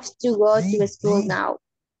has to go to school now.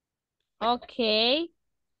 Okay.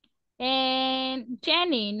 And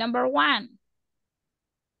Jenny, number 1.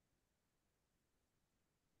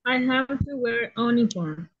 I have to wear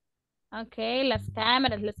uniform. Okay, las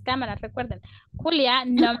cámaras, recuerden. Julia,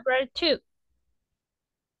 number 2.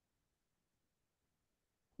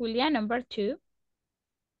 Julia, number 2.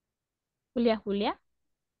 Julia.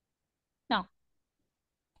 No.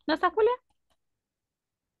 ¿No está Julia?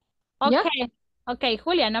 Okay. Yeah. Okay,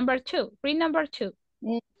 Julia, number 2. Read number 2.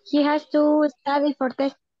 He has to study for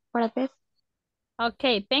a test.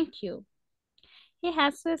 Okay, thank you. He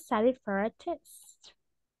has to study for a test.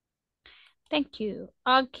 Thank you.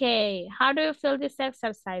 Okay, how do you feel this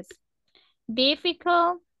exercise?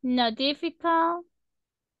 Difficult? Not difficult?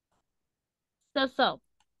 So.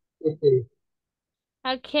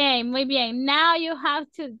 Okay, muy bien. Now you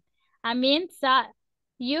have to,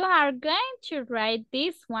 you are going to write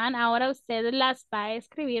this one. Ahora usted las va a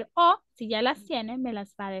escribir o si ya las tiene, me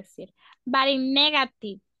las va a decir. But in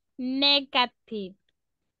negative.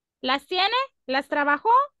 ¿Las tiene? ¿Las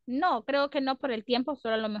trabajó? No, creo que no por el tiempo,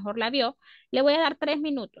 solo a lo mejor la vio. Le voy a dar 3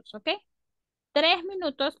 minutos, ¿ok? 3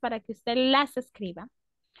 minutos para que usted las escriba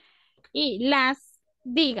y las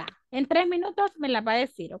diga. En 3 minutos me las va a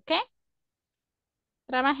decir, ¿ok?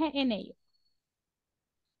 Trabaje en ello.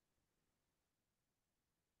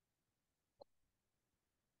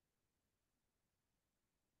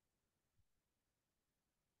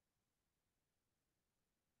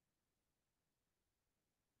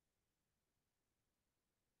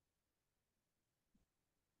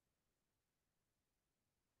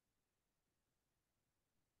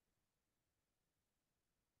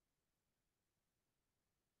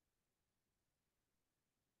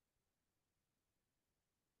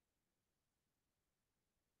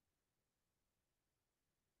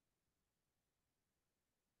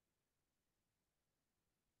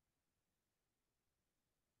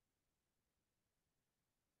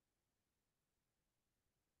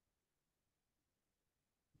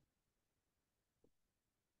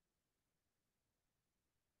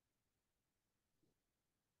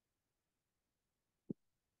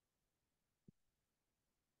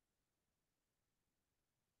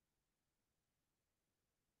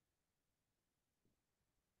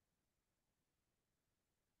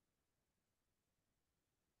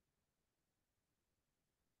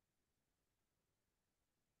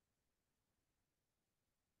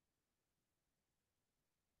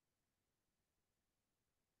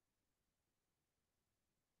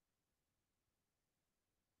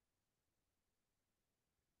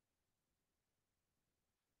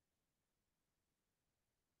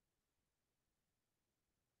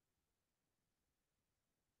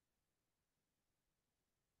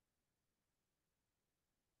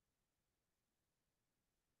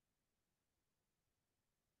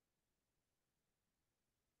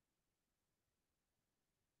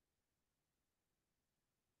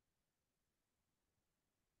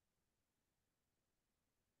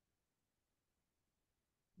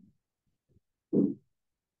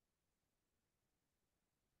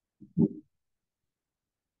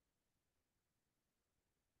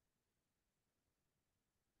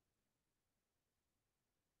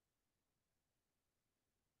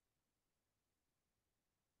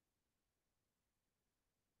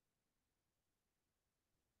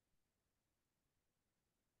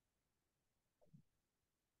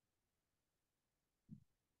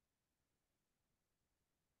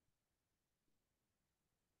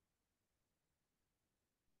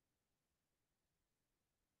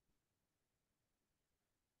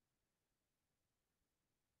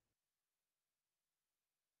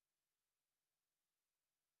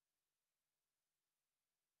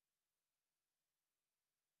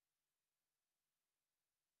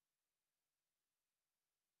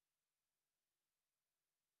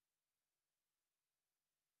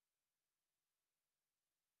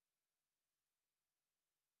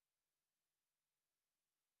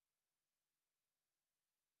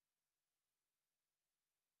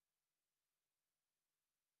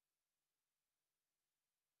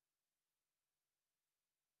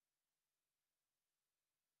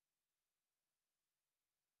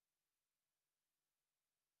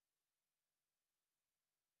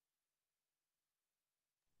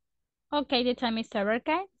 Okay, the time is over,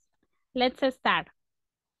 guys. Let's start.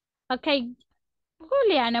 Okay,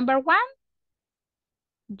 Julia, number one.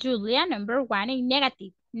 Julia, number one in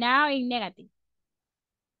negative. Now in negative.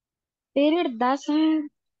 Peter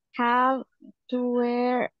doesn't have to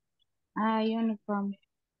wear a uniform.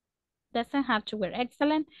 Doesn't have to wear.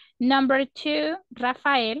 Excellent. Number two,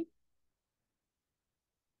 Rafael.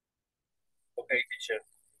 Okay, teacher.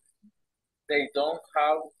 They don't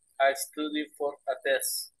have a study for a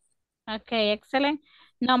test. Okay, excellent.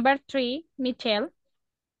 Number three, Michelle.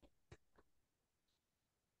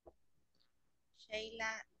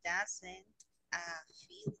 Sheila doesn't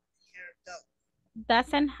feed her dog.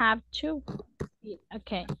 Doesn't have to.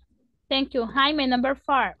 Okay. Thank you. Jaime, number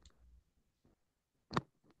four.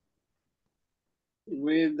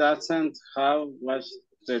 We doesn't have washed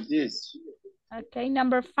the dish. Okay,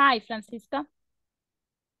 number five, Francisco.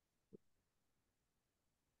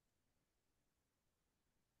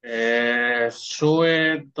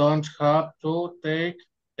 Sue don't have to take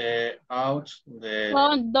out the...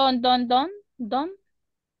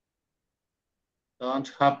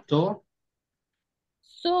 Don't have to.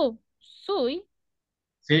 Sui.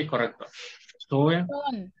 Sí, correcto. Sue.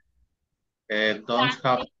 Don't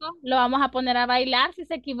have. Lo vamos a poner a bailar si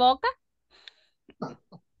se equivoca.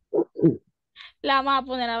 La vamos a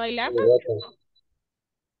poner a bailar.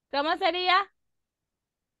 ¿Cómo sería?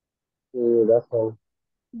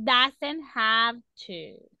 Doesn't have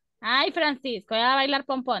to. Ay, Francisco, voy a bailar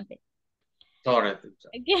pomponte. Sorry.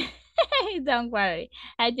 Don't worry.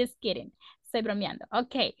 I'm just kidding. Estoy bromeando.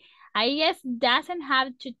 Ok. Ahí es doesn't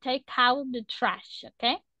have to take out the trash.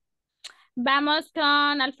 Ok. Vamos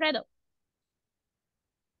con Alfredo.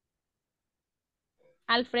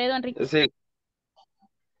 Alfredo Enrique.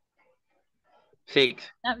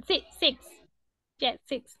 Six. No, sí, six. Yes,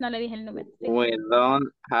 six. No le dije el número. Six. We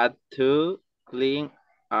don't have to clean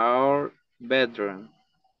our bedroom.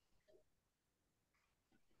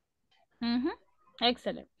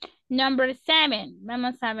 Excellent. Number seven.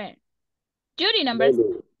 Vamos a ver. Judy, number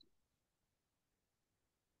seven.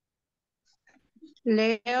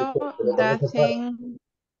 Leo doesn't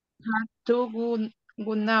have to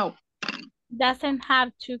go now. Doesn't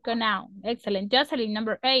have to go now. Excellent. Jocelyn,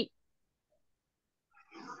 number eight.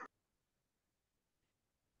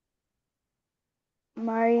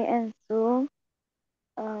 Mary and Sue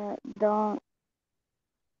don't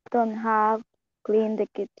have clean the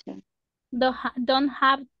kitchen. Don't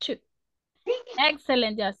have to.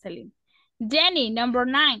 Excellent, Jocelyn. Jenny, number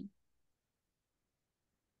nine.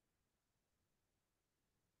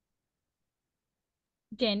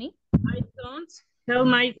 Jenny? I don't help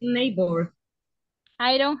my neighbor.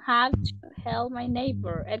 I don't have to help my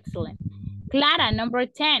neighbor. Excellent. Clara, number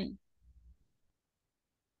 10.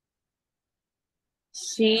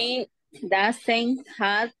 She doesn't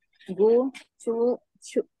have to go to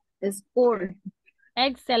school.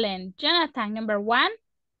 Excellent. Jonathan, number 1.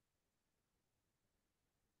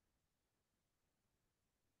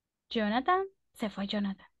 Jonathan. Se fue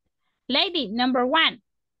Jonathan. Lady, number 1.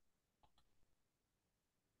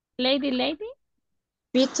 Lady.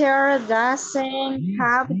 Peter doesn't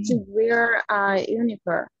have to wear a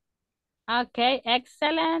uniform. Okay,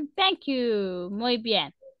 excellent. Thank you. Muy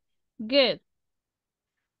bien. Good.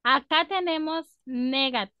 Acá tenemos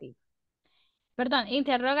negative. Perdón,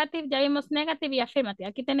 interrogative. Ya vimos negative y affirmative.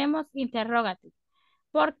 Aquí tenemos interrogative.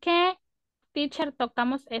 ¿Por qué, teacher,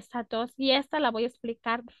 tocamos estas dos? Y esta la voy a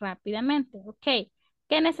explicar rápidamente. Ok.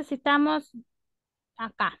 ¿Qué necesitamos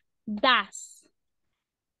acá? Das,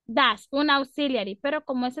 un auxiliary. Pero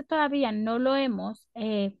como ese todavía no lo hemos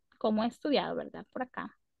como estudiado, ¿verdad? Por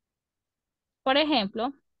acá. Por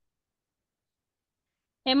ejemplo,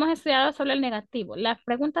 hemos estudiado sobre el negativo. Las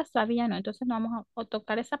preguntas todavía no, entonces no vamos a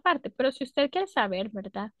tocar esa parte. Pero si usted quiere saber,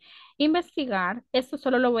 ¿verdad? Investigar, esto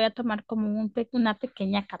solo lo voy a tomar como una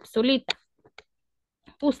pequeña capsulita.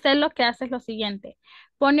 Usted lo que hace es lo siguiente.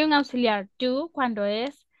 Pone un auxiliar do cuando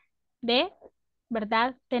es de,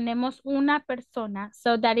 ¿verdad? Tenemos una persona.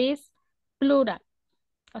 So that is plural.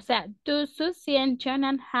 O sea, do, Susie and John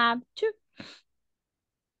and have to.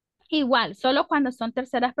 Igual, solo cuando son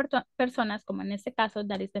terceras personas, como en este caso,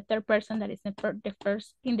 that is the third person, that is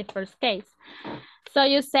in the first case. So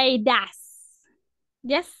you say does.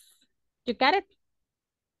 Yes? You got it?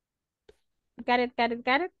 Got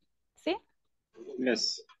it? ¿Sí?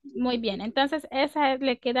 Yes. Muy bien, entonces esa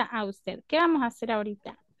le queda a usted. ¿Qué vamos a hacer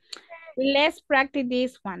ahorita? Let's practice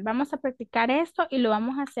this one. Vamos a practicar esto y lo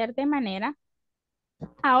vamos a hacer de manera.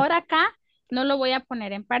 Ahora acá no lo voy a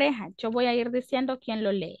poner en pareja. Yo voy a ir diciendo quién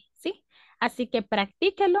lo lee, ¿sí? Así que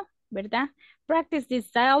practíquelo ¿verdad? Practice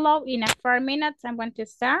this dialogue in a 4 minutes. I'm going to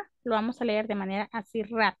start. Lo vamos a leer de manera así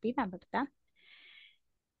rápida, ¿verdad?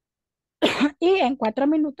 Y en 4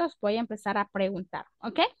 minutos voy a empezar a preguntar,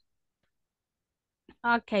 ¿ok?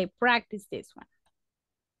 Ok, practice this one.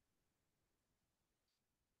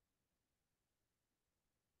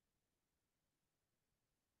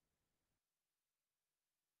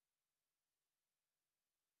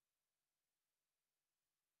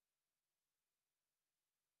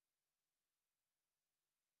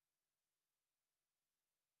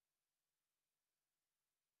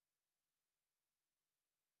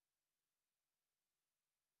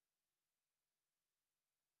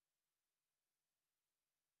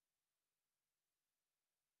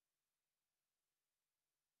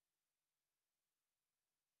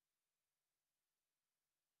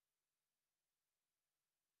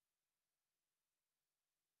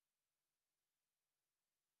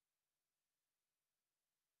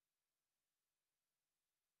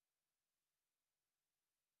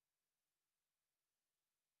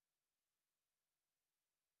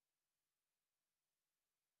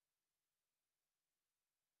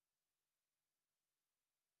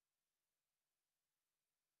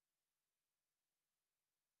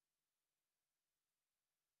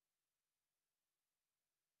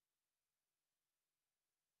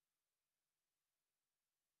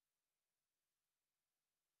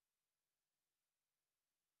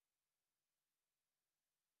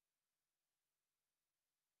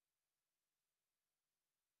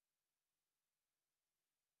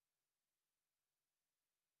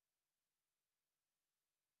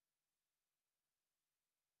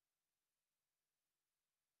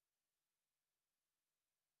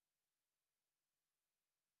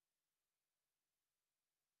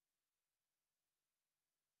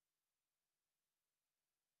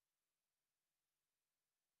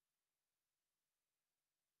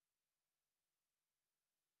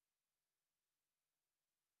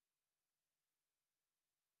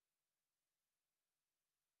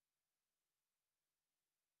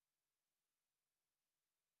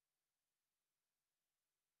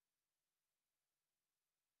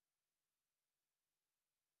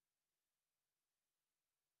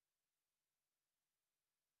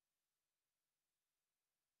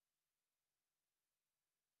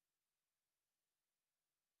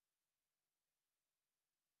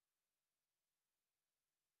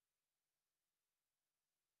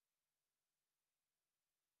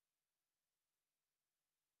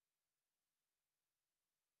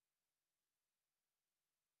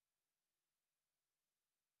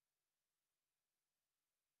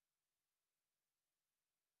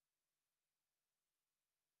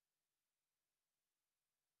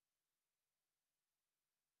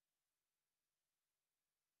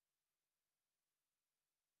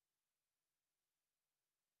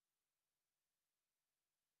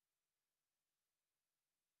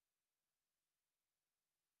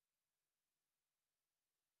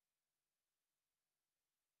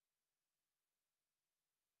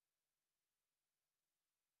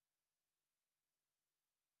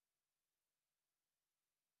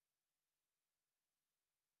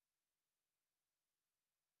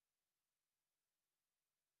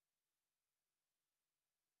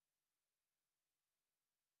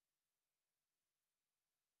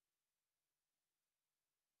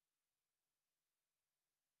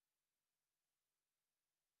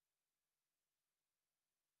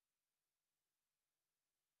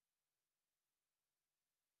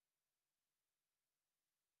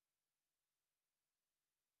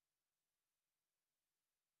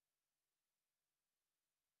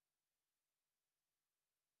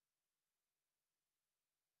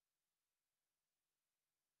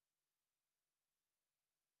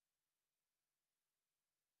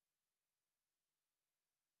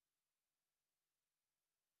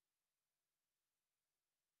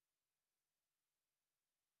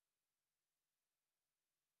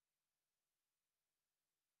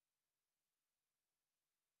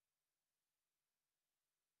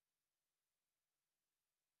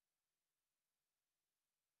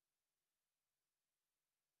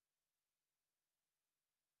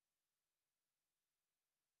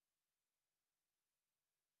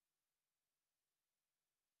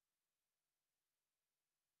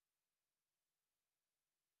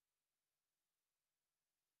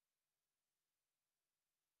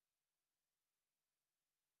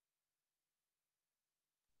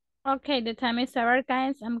 Okay, the time is over,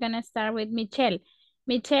 guys. I'm gonna start with Michelle.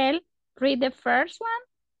 Michelle, read the first one.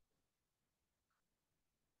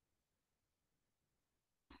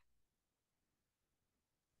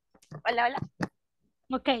 Hola, hola.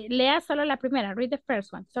 Okay, lea solo la primera. Read the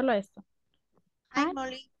first one. Solo esto. Hi,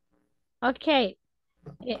 Molly. Okay.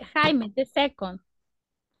 Jaime, the second.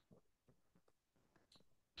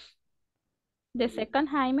 The second,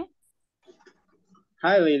 Jaime.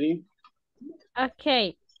 Hi, lady.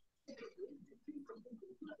 Okay.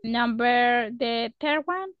 The third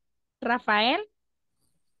one, Rafael.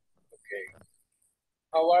 Okay.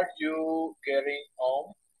 How are you getting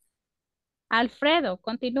on? Alfredo,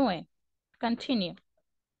 continue. Continue.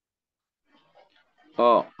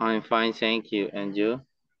 Oh, I'm fine, thank you. And you?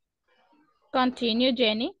 Continue,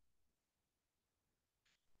 Jenny.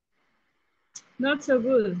 Not so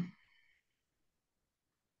good.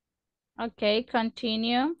 Okay,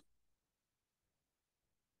 continue.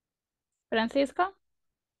 Francisco.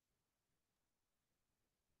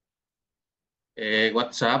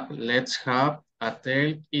 What's up? Let's have a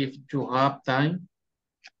tale if you have time.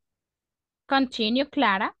 Continue,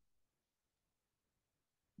 Clara.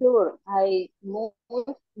 Sure, I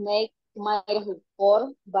must make my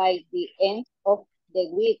report by the end of the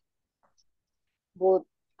week, but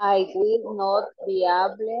I will not be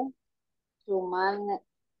able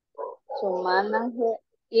to manage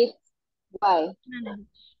it. Why?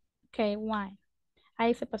 Okay, why?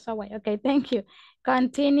 Ahí se pasó away. Okay, thank you.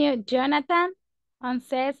 Continue, Jonathan.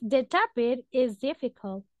 Says the topic is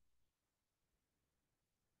difficult.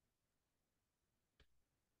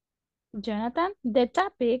 Jonathan, the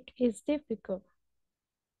topic is difficult.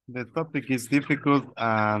 The topic is difficult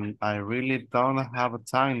and I really don't have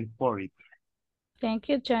time for it. Thank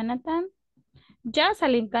you, Jonathan.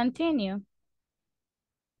 Jocelyn, continue.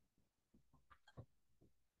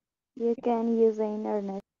 You can use the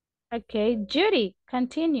internet. Okay, Judy,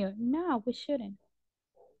 continue. No, we shouldn't.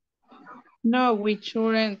 No, we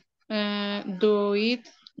shouldn't do it.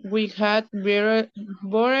 We had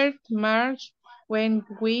borrowed marks when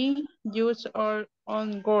we use our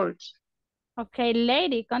own words. Okay,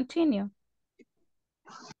 lady, continue.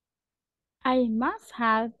 I must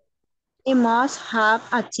have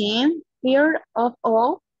a team. Fear of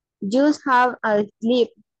all. Just have a sleep.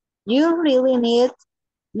 You really need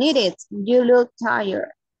it. You look tired.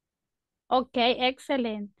 Okay,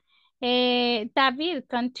 excellent. David,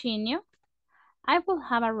 continue. I will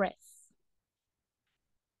have a rest.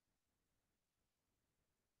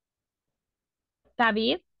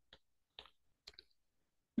 David.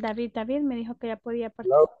 David me dijo que ya podía participar.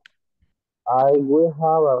 No, I will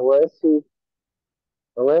have a rest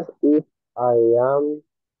if I am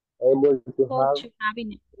able to have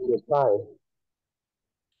the time.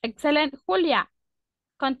 Excellent. Julia,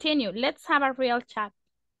 continue. Let's have a real chat.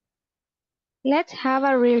 Let's have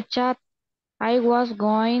a real chat. I was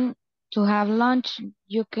going to have lunch.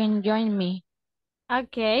 You can join me.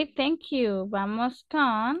 Okay, thank you. Vamos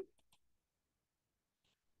con.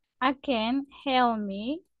 Again, help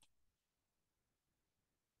me.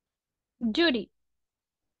 Judy.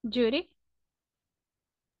 Judy.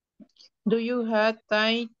 Do you have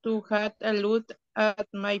time to have a look at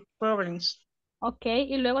my problems? Okay,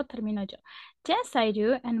 y luego termino yo. Yes, I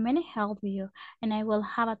do, and many help you, and I will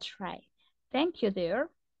have a try. Thank you,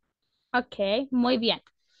 dear. Ok, muy bien.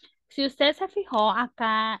 Si usted se fijó,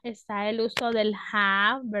 acá está el uso del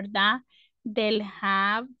have, ¿verdad? Del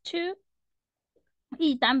have to.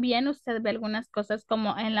 Y también usted ve algunas cosas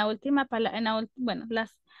como en la última palabra, bueno,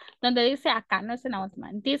 donde dice acá, no es en la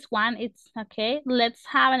última. This one, it's okay. Let's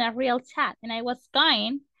have a real chat. And I was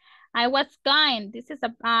going. This is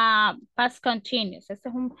a past continuous. Este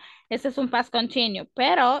es un past continuous.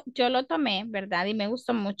 Pero yo lo tomé, ¿verdad? Y me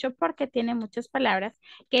gustó mucho porque tiene muchas palabras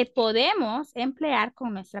que podemos emplear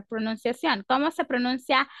con nuestra pronunciación. ¿Cómo se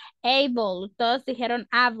pronuncia able? Todos dijeron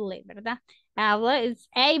able, ¿verdad? Able is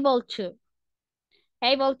able to.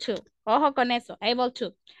 Able to. Ojo con eso. Able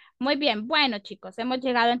to. Muy bien. Bueno, chicos, hemos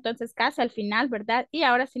llegado entonces casi al final, ¿verdad? Y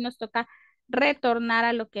ahora sí nos toca retornar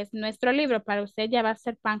a lo que es nuestro libro. Para usted ya va a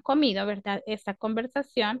ser pan comido, ¿verdad? Esta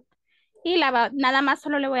conversación. Y nada más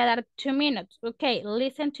solo le voy a dar 2 minutes. Okay,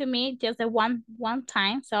 listen to me just the one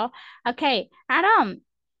time. So, okay, Adam,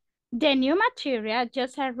 the new material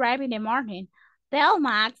just arrived in the morning. Tell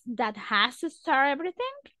Max that has to start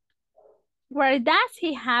everything. Where does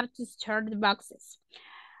he have to start the boxes?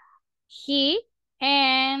 He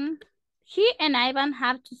and Ivan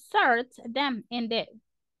have to sort them in the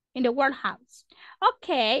warehouse.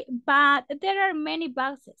 Okay, but there are many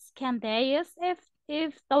boxes. Can they use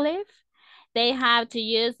if the lift? They have to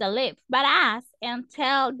use the lift, but ask and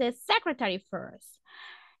tell the secretary first.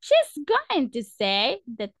 She's going to say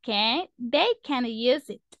that they can use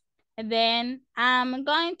it. Then I'm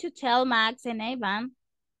going to tell Max and Ivan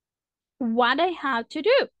what I have to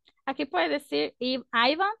do. Aquí puede decir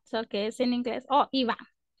Ivan, so que es en inglés, o Iván.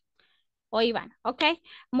 o Iván, ¿ok?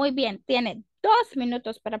 Muy bien, tiene 2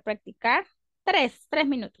 minutos para practicar. 3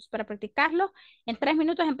 minutos para practicarlo. En 3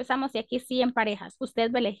 minutos empezamos y aquí sí en parejas.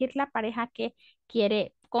 Usted va a elegir la pareja que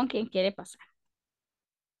quiere, con quien quiere pasar.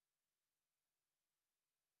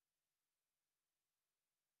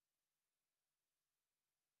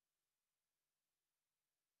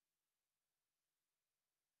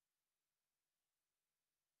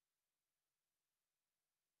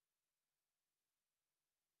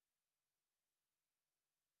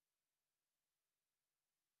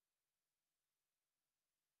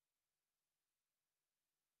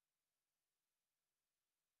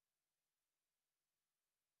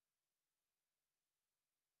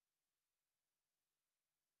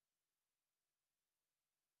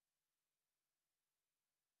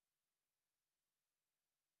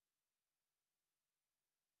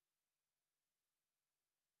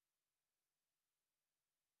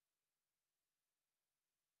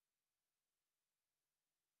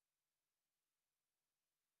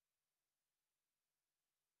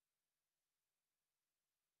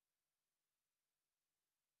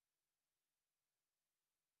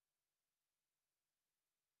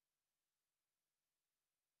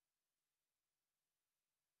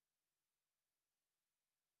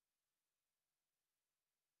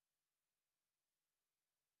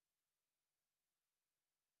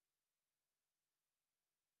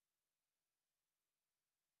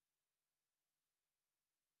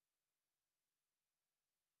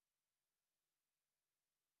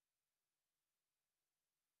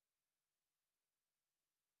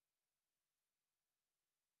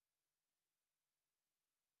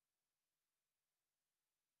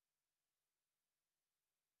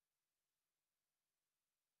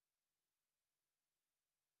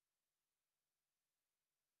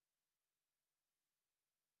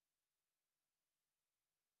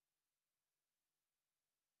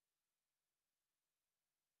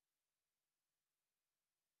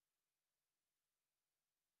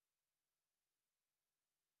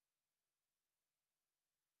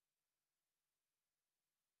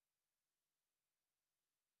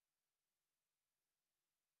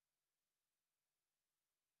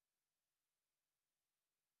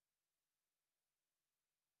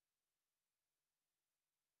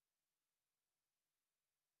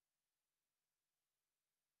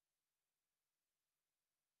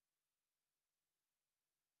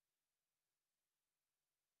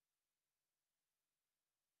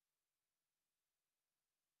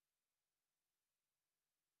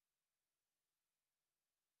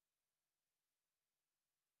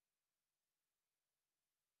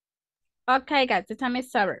 Okay, guys, the time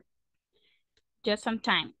is over. Just some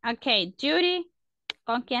time. Okay, Judy,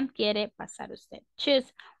 ¿con quién quiere pasar usted?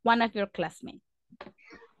 Choose one of your classmates.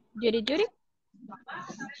 Judy?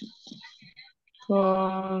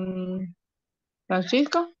 Con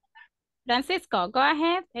Francisco. Francisco, go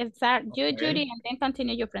ahead. Start you, Judy, and then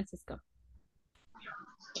continue you, Francisco.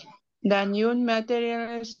 The new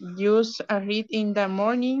materials used are read in the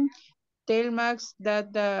morning. Tell Max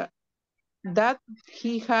that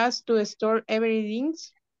he has to store everything.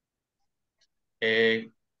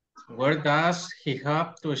 Where does he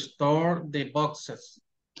have to store the boxes?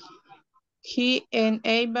 He and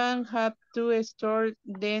Ivan have to store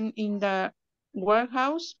them in the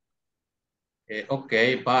warehouse.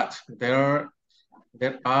 Okay, but there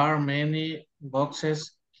are many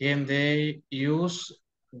boxes. Can they use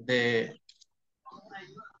the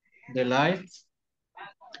light?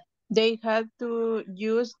 They had to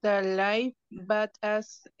use the light, but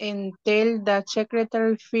as and tell the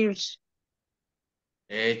secretary first.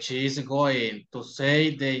 She is going to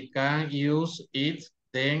say they can use it.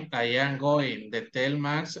 Then I am going to tell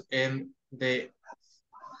Max and the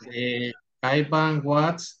Ivan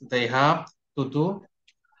what they have to do.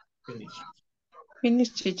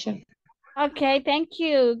 Finish, teacher. Okay, thank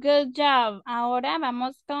you. Good job. Ahora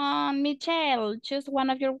vamos con Michelle. Choose one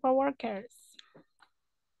of your coworkers.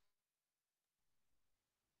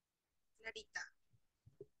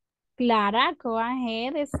 Clara, go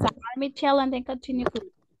ahead. Start Michelle and then continue.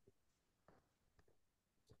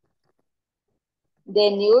 The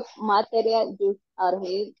new material used are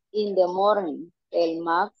read in the morning. Tell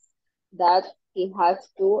Max that he has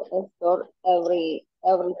to store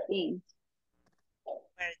everything.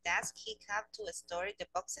 Where does he have to store the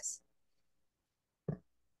boxes?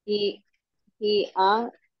 He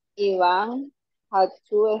and Ivan had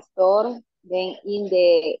to store them in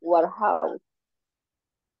the warehouse.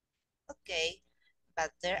 Okay,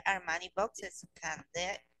 but there are many boxes. Can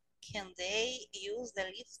they use the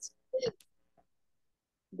lift?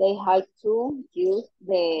 They had to use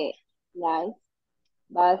the lights,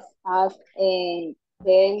 but as and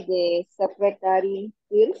tell the secretary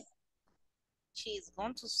first. She's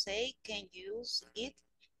going to say, can you use it?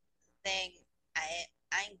 Then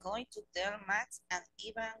I'm going to tell Max and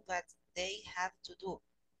Ivan what they have to do.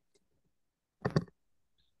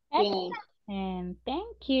 Excellent.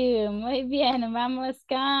 Thank you. Muy bien. Vamos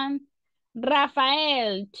con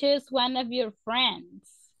Rafael. Choose one of your friends.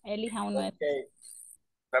 Elija uno de Okay.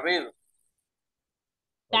 David.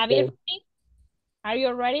 David, Okay. are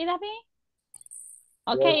you ready, David?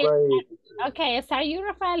 Yes, Okay. ready. Okay, start you,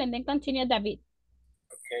 Rafael, and then continue, David.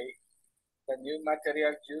 Okay. The new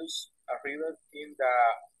material used arrived in the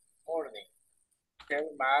morning. Tell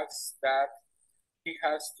Max that he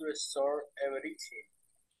has to store everything.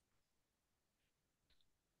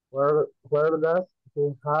 Where does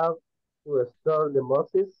he have to store the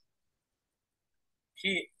boxes?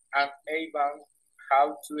 He and Ivan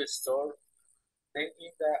have to store them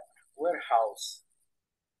in the warehouse.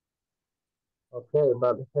 Okay,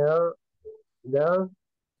 but here there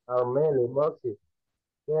are many boxes.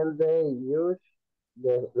 Can they use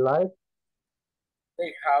the light?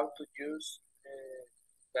 They have to use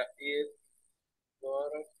the eat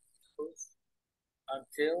first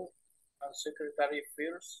until and secretary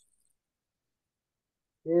first.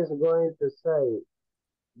 He's going to say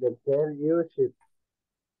they can use it.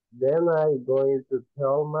 Then I'm going to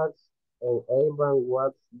tell Max and Ivan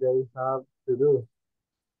what they have to do.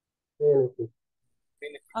 Finish.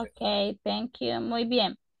 Ok, thank you. Muy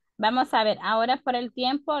bien. Vamos a ver, ahora por el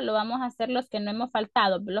tiempo lo vamos a hacer los que no hemos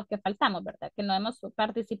faltado, los que faltamos, ¿verdad? Que no hemos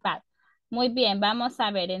participado. Muy bien, vamos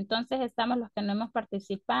a ver. Entonces estamos los que no hemos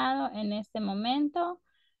participado en este momento.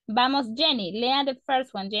 Vamos, Jenny, lea the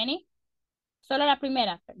first one, Jenny. Solo la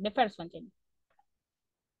primera, the first one, Jenny.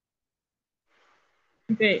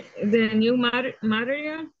 Okay, the new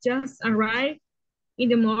material just arrived in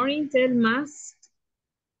the morning. Tell Max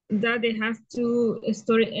that they have to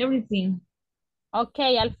store everything.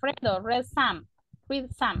 Okay, Alfredo, read Sam.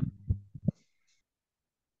 Read Sam.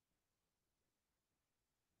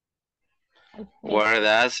 Where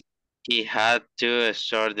does he had to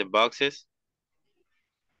store the boxes?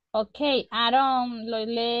 Okay, Aaron, lo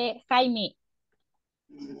lee Jaime.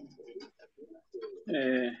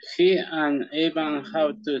 He and Ivan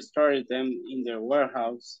have to store them in their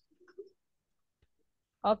warehouse.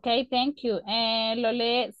 Ok, thank you. Lo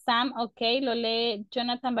lee Sam, ok. Lo lee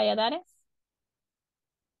Jonathan Valladares.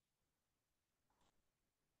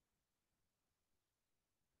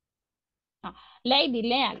 Ah, Lady,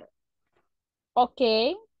 léalo.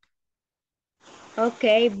 Ok.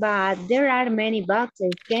 Okay, but there are many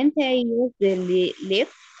boxes. Can't I use the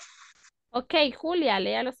lift? Ok, Julia,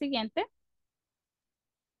 lea lo siguiente.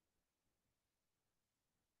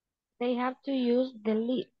 They have to use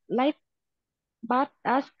the light, but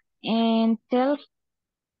ask and tell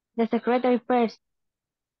the secretary first.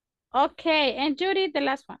 Ok, and Judy, the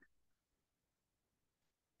last one.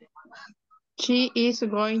 She is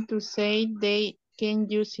going to say they can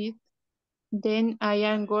use it. Then I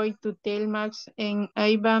am going to tell Max and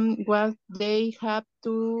Ivan what they have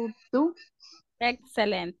to do.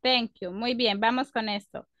 Excellent, thank you. Muy bien, vamos con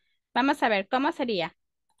esto. Vamos a ver, ¿cómo sería?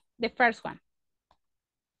 The first one.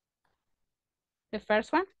 The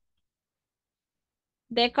first one.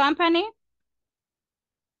 The company.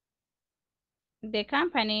 The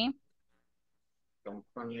company.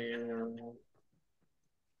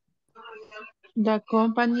 The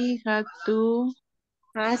company has to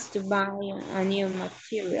buy a new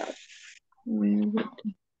material.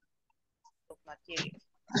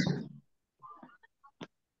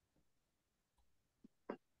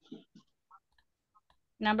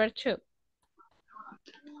 Number 2.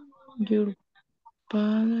 Your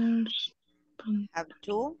parents have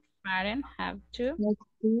to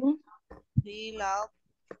fill out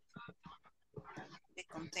the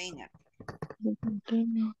container.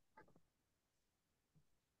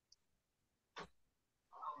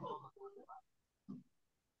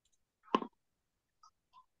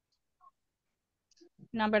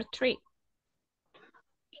 Number 3.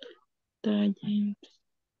 Don't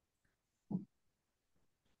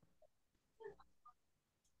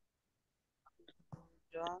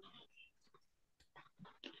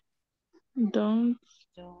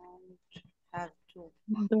have to.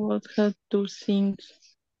 Don't have to sing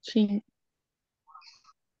the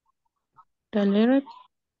letter.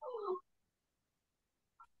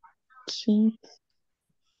 Sing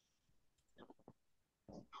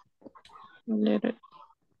the letter.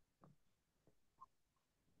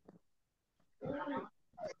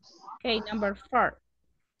 Okay, number 4.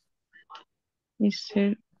 Is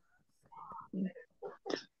it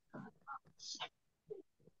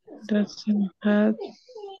doesn't have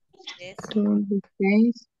Yes. To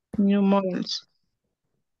design new models.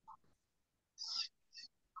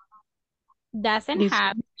 Doesn't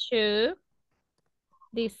have to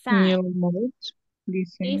design. New models.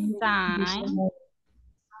 Design. Design.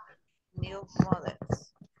 New models.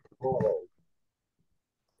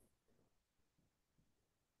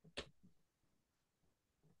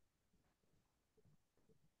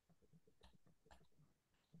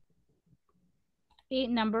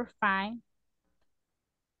 Number 5.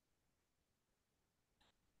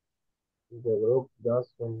 The group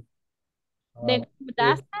doesn't The have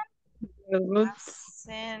group doesn't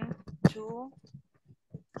Doesn't to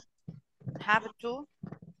have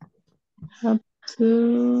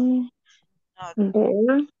to not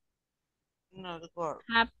Work. not work.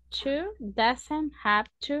 have to, doesn't have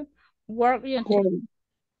to work until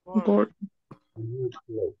Work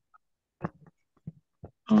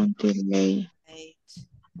until late.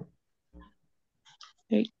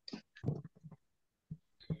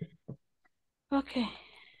 Okay,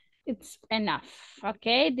 it's enough.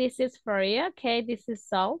 Okay, this is for you. Okay, this is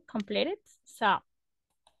all completed. So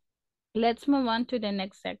let's move on to the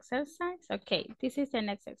next exercise. Okay, this is the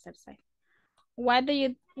next exercise. What do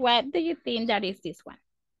you think that is this one?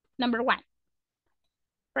 Number 1.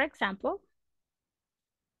 For example,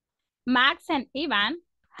 Max and Ivan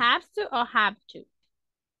have to or have to?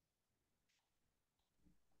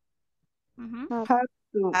 Have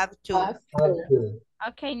to. Have to.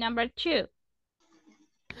 Okay, number 2.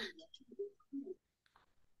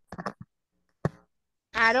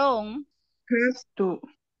 Aaron Has to.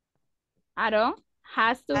 Aaron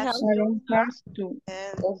has to help. Aaron has to.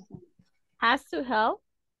 Has to help.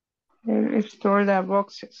 Store the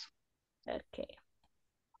boxes. Okay.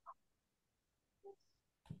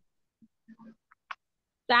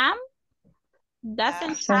 Sam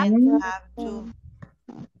doesn't have to.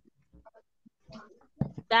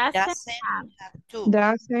 Doesn't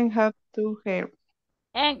have to help.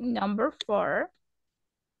 And number 4.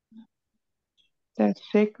 The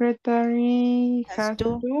secretary has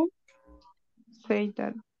to say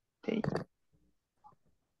that they.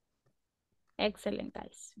 Excellent,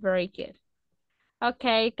 guys. Very good.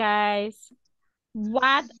 Okay, guys.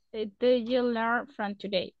 What did you learn from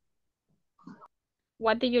today?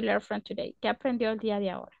 What did you learn from today? ¿Qué aprendió el día de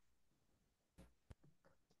ahora?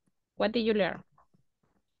 What did you learn?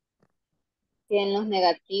 Que en los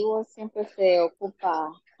negativos siempre se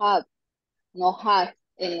ocupa have, no has,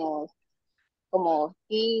 en los como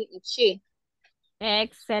he y she.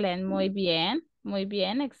 Excellent, muy bien,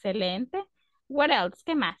 excelente. What else?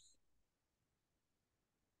 ¿Qué más?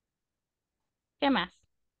 ¿Qué más?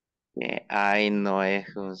 Que I no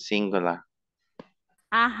es un singular.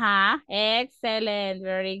 Ajá, excelente,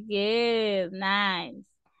 very good, nice.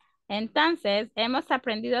 Entonces, hemos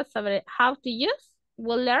aprendido sobre how to use.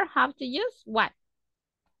 We'll learn how to use what?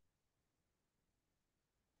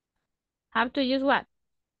 How to use what?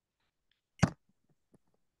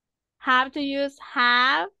 How to use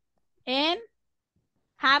have and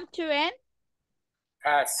have to and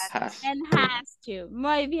has to.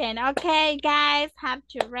 Muy bien. Okay, guys, have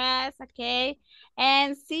to rest, okay?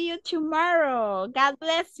 And see you tomorrow. God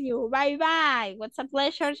bless you. Bye-bye. It's a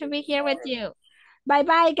pleasure to be here with you.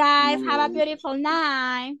 Bye-bye, guys. Have a beautiful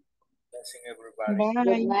night. Blessing everybody. Bye.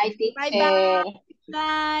 Good night, teacher. Bye-bye.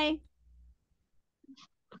 Bye.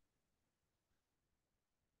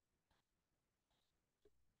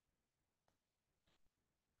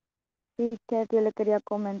 Teacher, yo le quería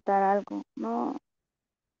comentar algo. No,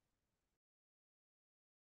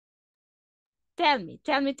 Tell me.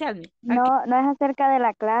 no, no es acerca de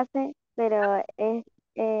la clase, pero es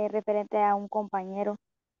referente a un compañero.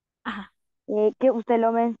 Ajá. Que usted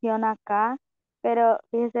lo menciona acá, pero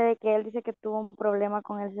fíjese de que él dice que tuvo un problema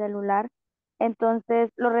con el celular, entonces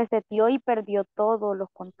lo reseteó y perdió todos los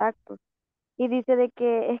contactos. Y dice de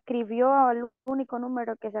que escribió al único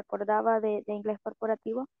número que se acordaba de inglés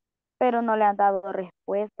corporativo, pero no le han dado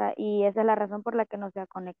respuesta y esa es la razón por la que no se ha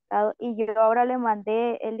conectado. Y yo ahora le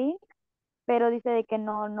mandé el link, pero dice de que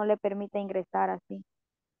no le permite ingresar así.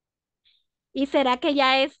 ¿Y será que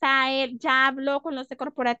ya habló con los de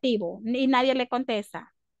corporativo y nadie le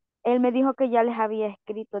contesta? Él me dijo que ya les había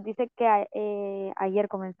escrito, dice que ayer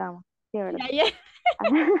comenzamos, sí, ¿verdad? Y ayer.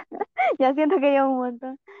 Ya siento que llevo un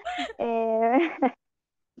montón.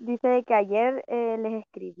 Dice de que ayer les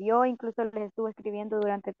escribió, incluso les estuvo escribiendo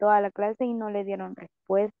durante toda la clase y no le dieron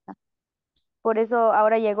respuesta. Por eso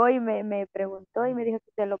ahora llegó y me preguntó y me dijo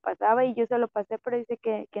que se lo pasaba y yo se lo pasé, pero dice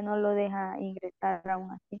que no lo deja ingresar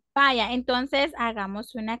aún así. Vaya, entonces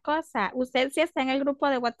hagamos una cosa. Usted sí está en el grupo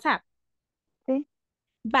de WhatsApp. Sí.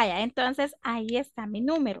 Vaya, entonces ahí está mi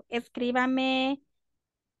número. Escríbame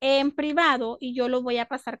en privado y yo lo voy a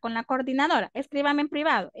pasar con la coordinadora. Escríbame en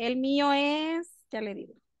privado. El mío es, ya le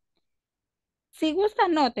digo. Si gusta,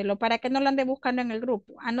 anótelo para que no lo ande buscando en el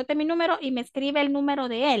grupo. Anote mi número y me escribe el número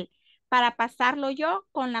de él para pasarlo yo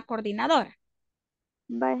con la coordinadora.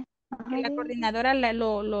 Vaya. Que la coordinadora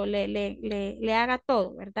le haga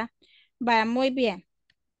todo, ¿verdad? Va, muy bien.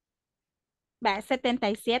 Va,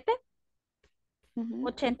 77,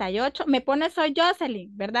 88. Me pone soy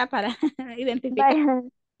Jocelyn, ¿verdad? Para identificar. Vaya.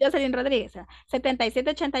 Jocelyn Rodríguez.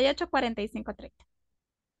 77, 88, 45, 30.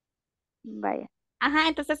 Vaya. Ajá,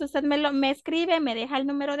 entonces usted me escribe, me deja el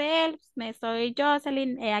número de él, me soy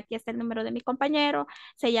Jocelyn, aquí está el número de mi compañero,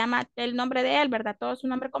 se llama el nombre de él, ¿verdad? Todo su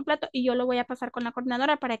nombre completo y yo lo voy a pasar con la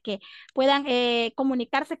coordinadora para que puedan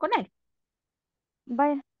comunicarse con él.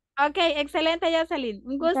 Vaya. Ok, excelente Jocelyn,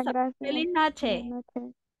 un Muchas gusto. gracias. Feliz Buenas noche.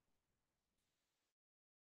 noches.